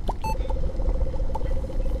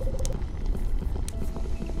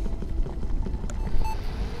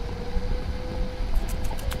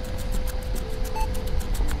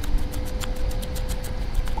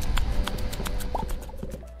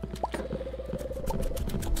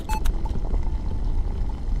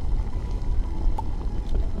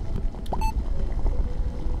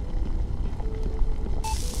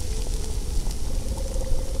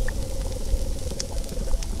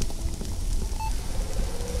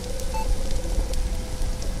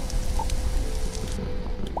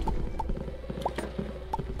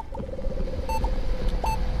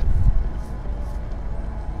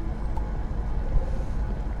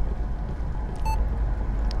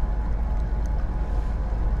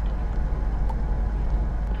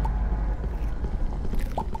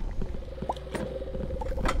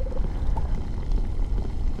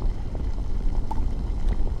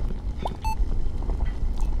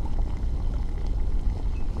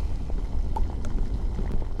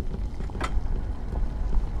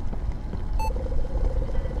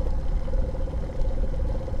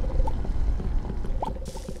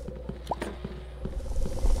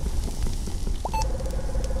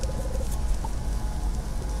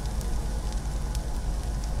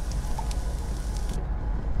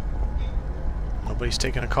 Nobody's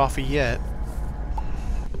taking a coffee yet.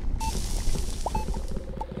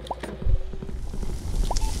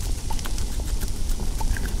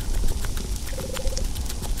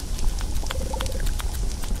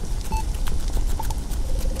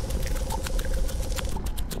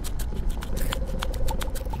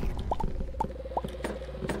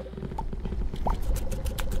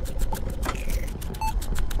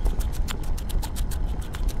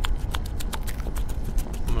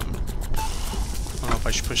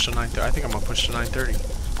 I should push to 9:30. I think I'm gonna push to 9:30.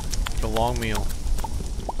 The long meal.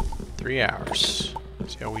 3 hours.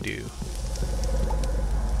 See how we do.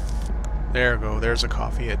 There we go. There's a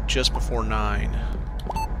coffee at just before 9.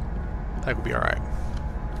 That could be all right.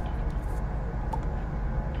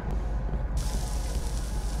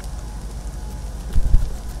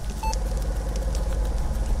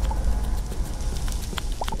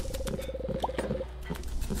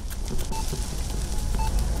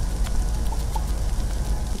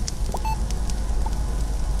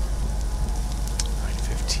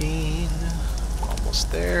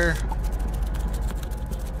 Almost there.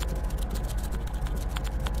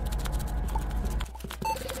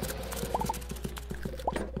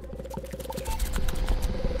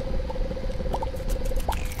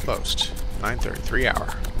 Closed. 9:30, 3 hour.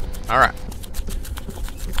 Alright.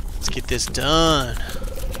 Let's get this done.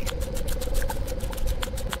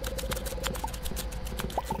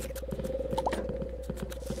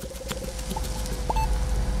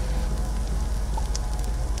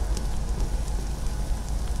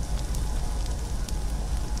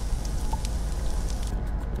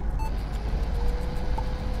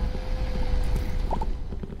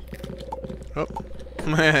 Oh,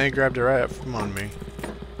 I grabbed it right from on me.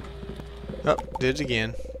 Oh, did it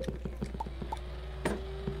again.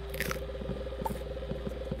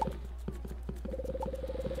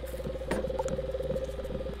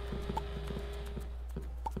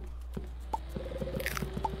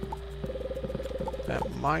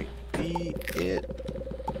 That might be it.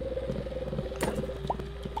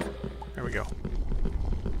 There we go.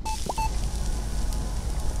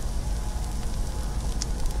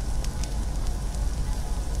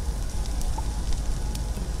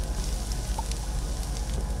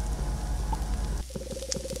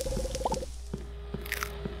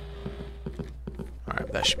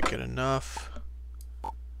 That should be good enough.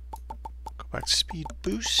 Go back to speed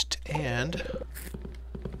boost and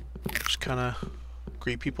just kind of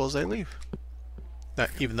greet people as they leave.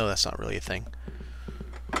 Even though that's not really a thing.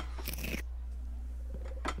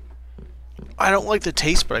 I don't like the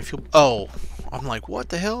taste, but I feel... Oh, I'm like, what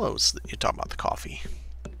the hell? You're talking about the coffee.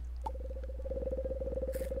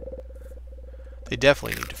 They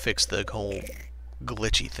definitely need to fix the whole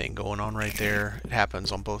glitchy thing going on right there. It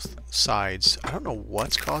happens on both sides. I don't know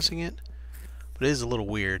what's causing it, but it is a little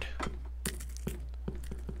weird.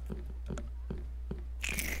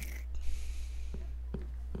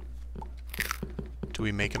 Do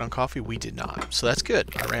we make it on coffee? We did not. So that's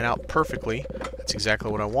good. I ran out perfectly. That's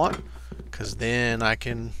exactly what I want, because then I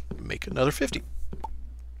can make another 50.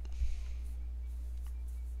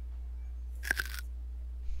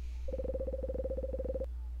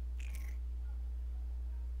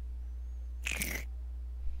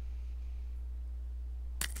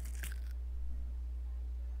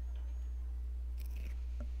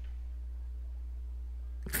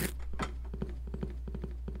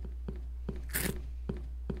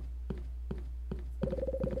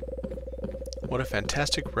 What a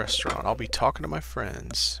fantastic restaurant. I'll be talking to my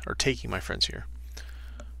friends, or taking my friends here.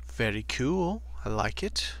 Very cool. I like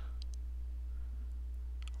it.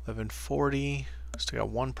 11:40. Still got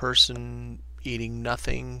one person eating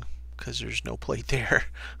nothing because there's no plate there.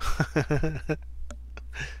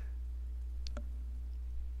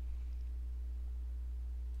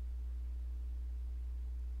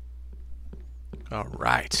 All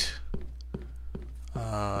right.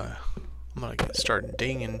 I'm gonna get started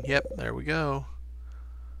dinging. Yep, there we go.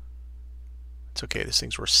 It's okay. This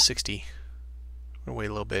thing's worth 60. I'm gonna wait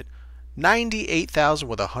a little bit. 98,000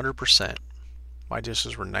 with 100%. My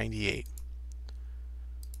dishes were 98.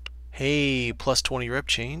 Hey, plus 20 rep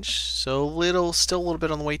change. So still a little bit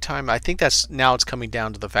on the wait time. I think that's now it's coming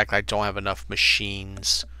down to the fact that I don't have enough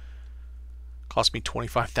machines. Cost me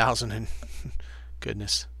 25,000 and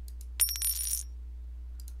goodness.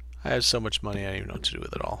 I have so much money I don't even know what to do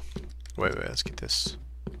with it all. Wait, let's get this.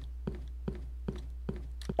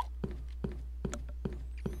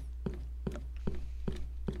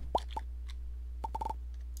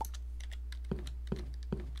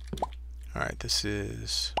 Alright, this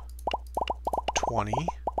is 20,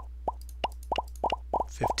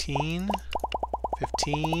 15,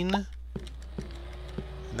 15, and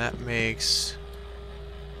that makes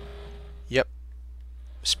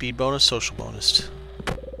speed bonus, social bonus.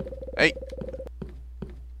 Hey!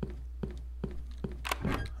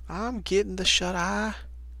 I'm getting the shut-eye.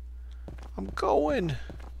 I'm going.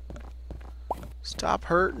 Stop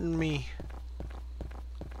hurting me.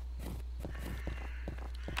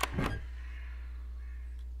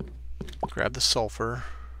 Grab the sulfur.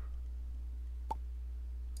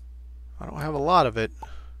 I don't have a lot of it.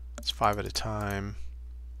 It's 5 at a time.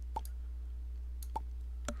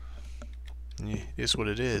 It is what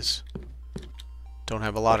it is. Don't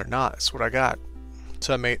have a lot or not. That's what I got.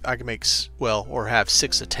 So I can make, well, or have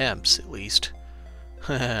 6 attempts at least.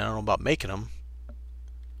 I don't know about making them.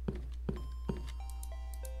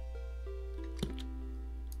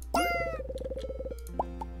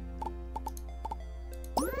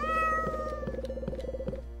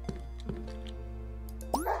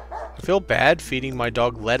 I feel bad feeding my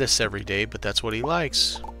dog lettuce every day, but that's what he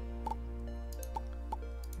likes.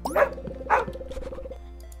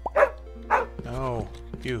 No,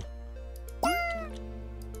 you.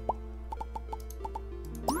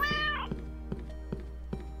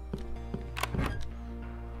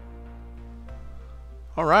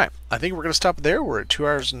 Alright, I think we're going to stop there. We're at 2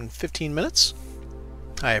 hours and 15 minutes.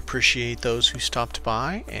 I appreciate those who stopped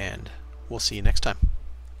by, and we'll see you next time.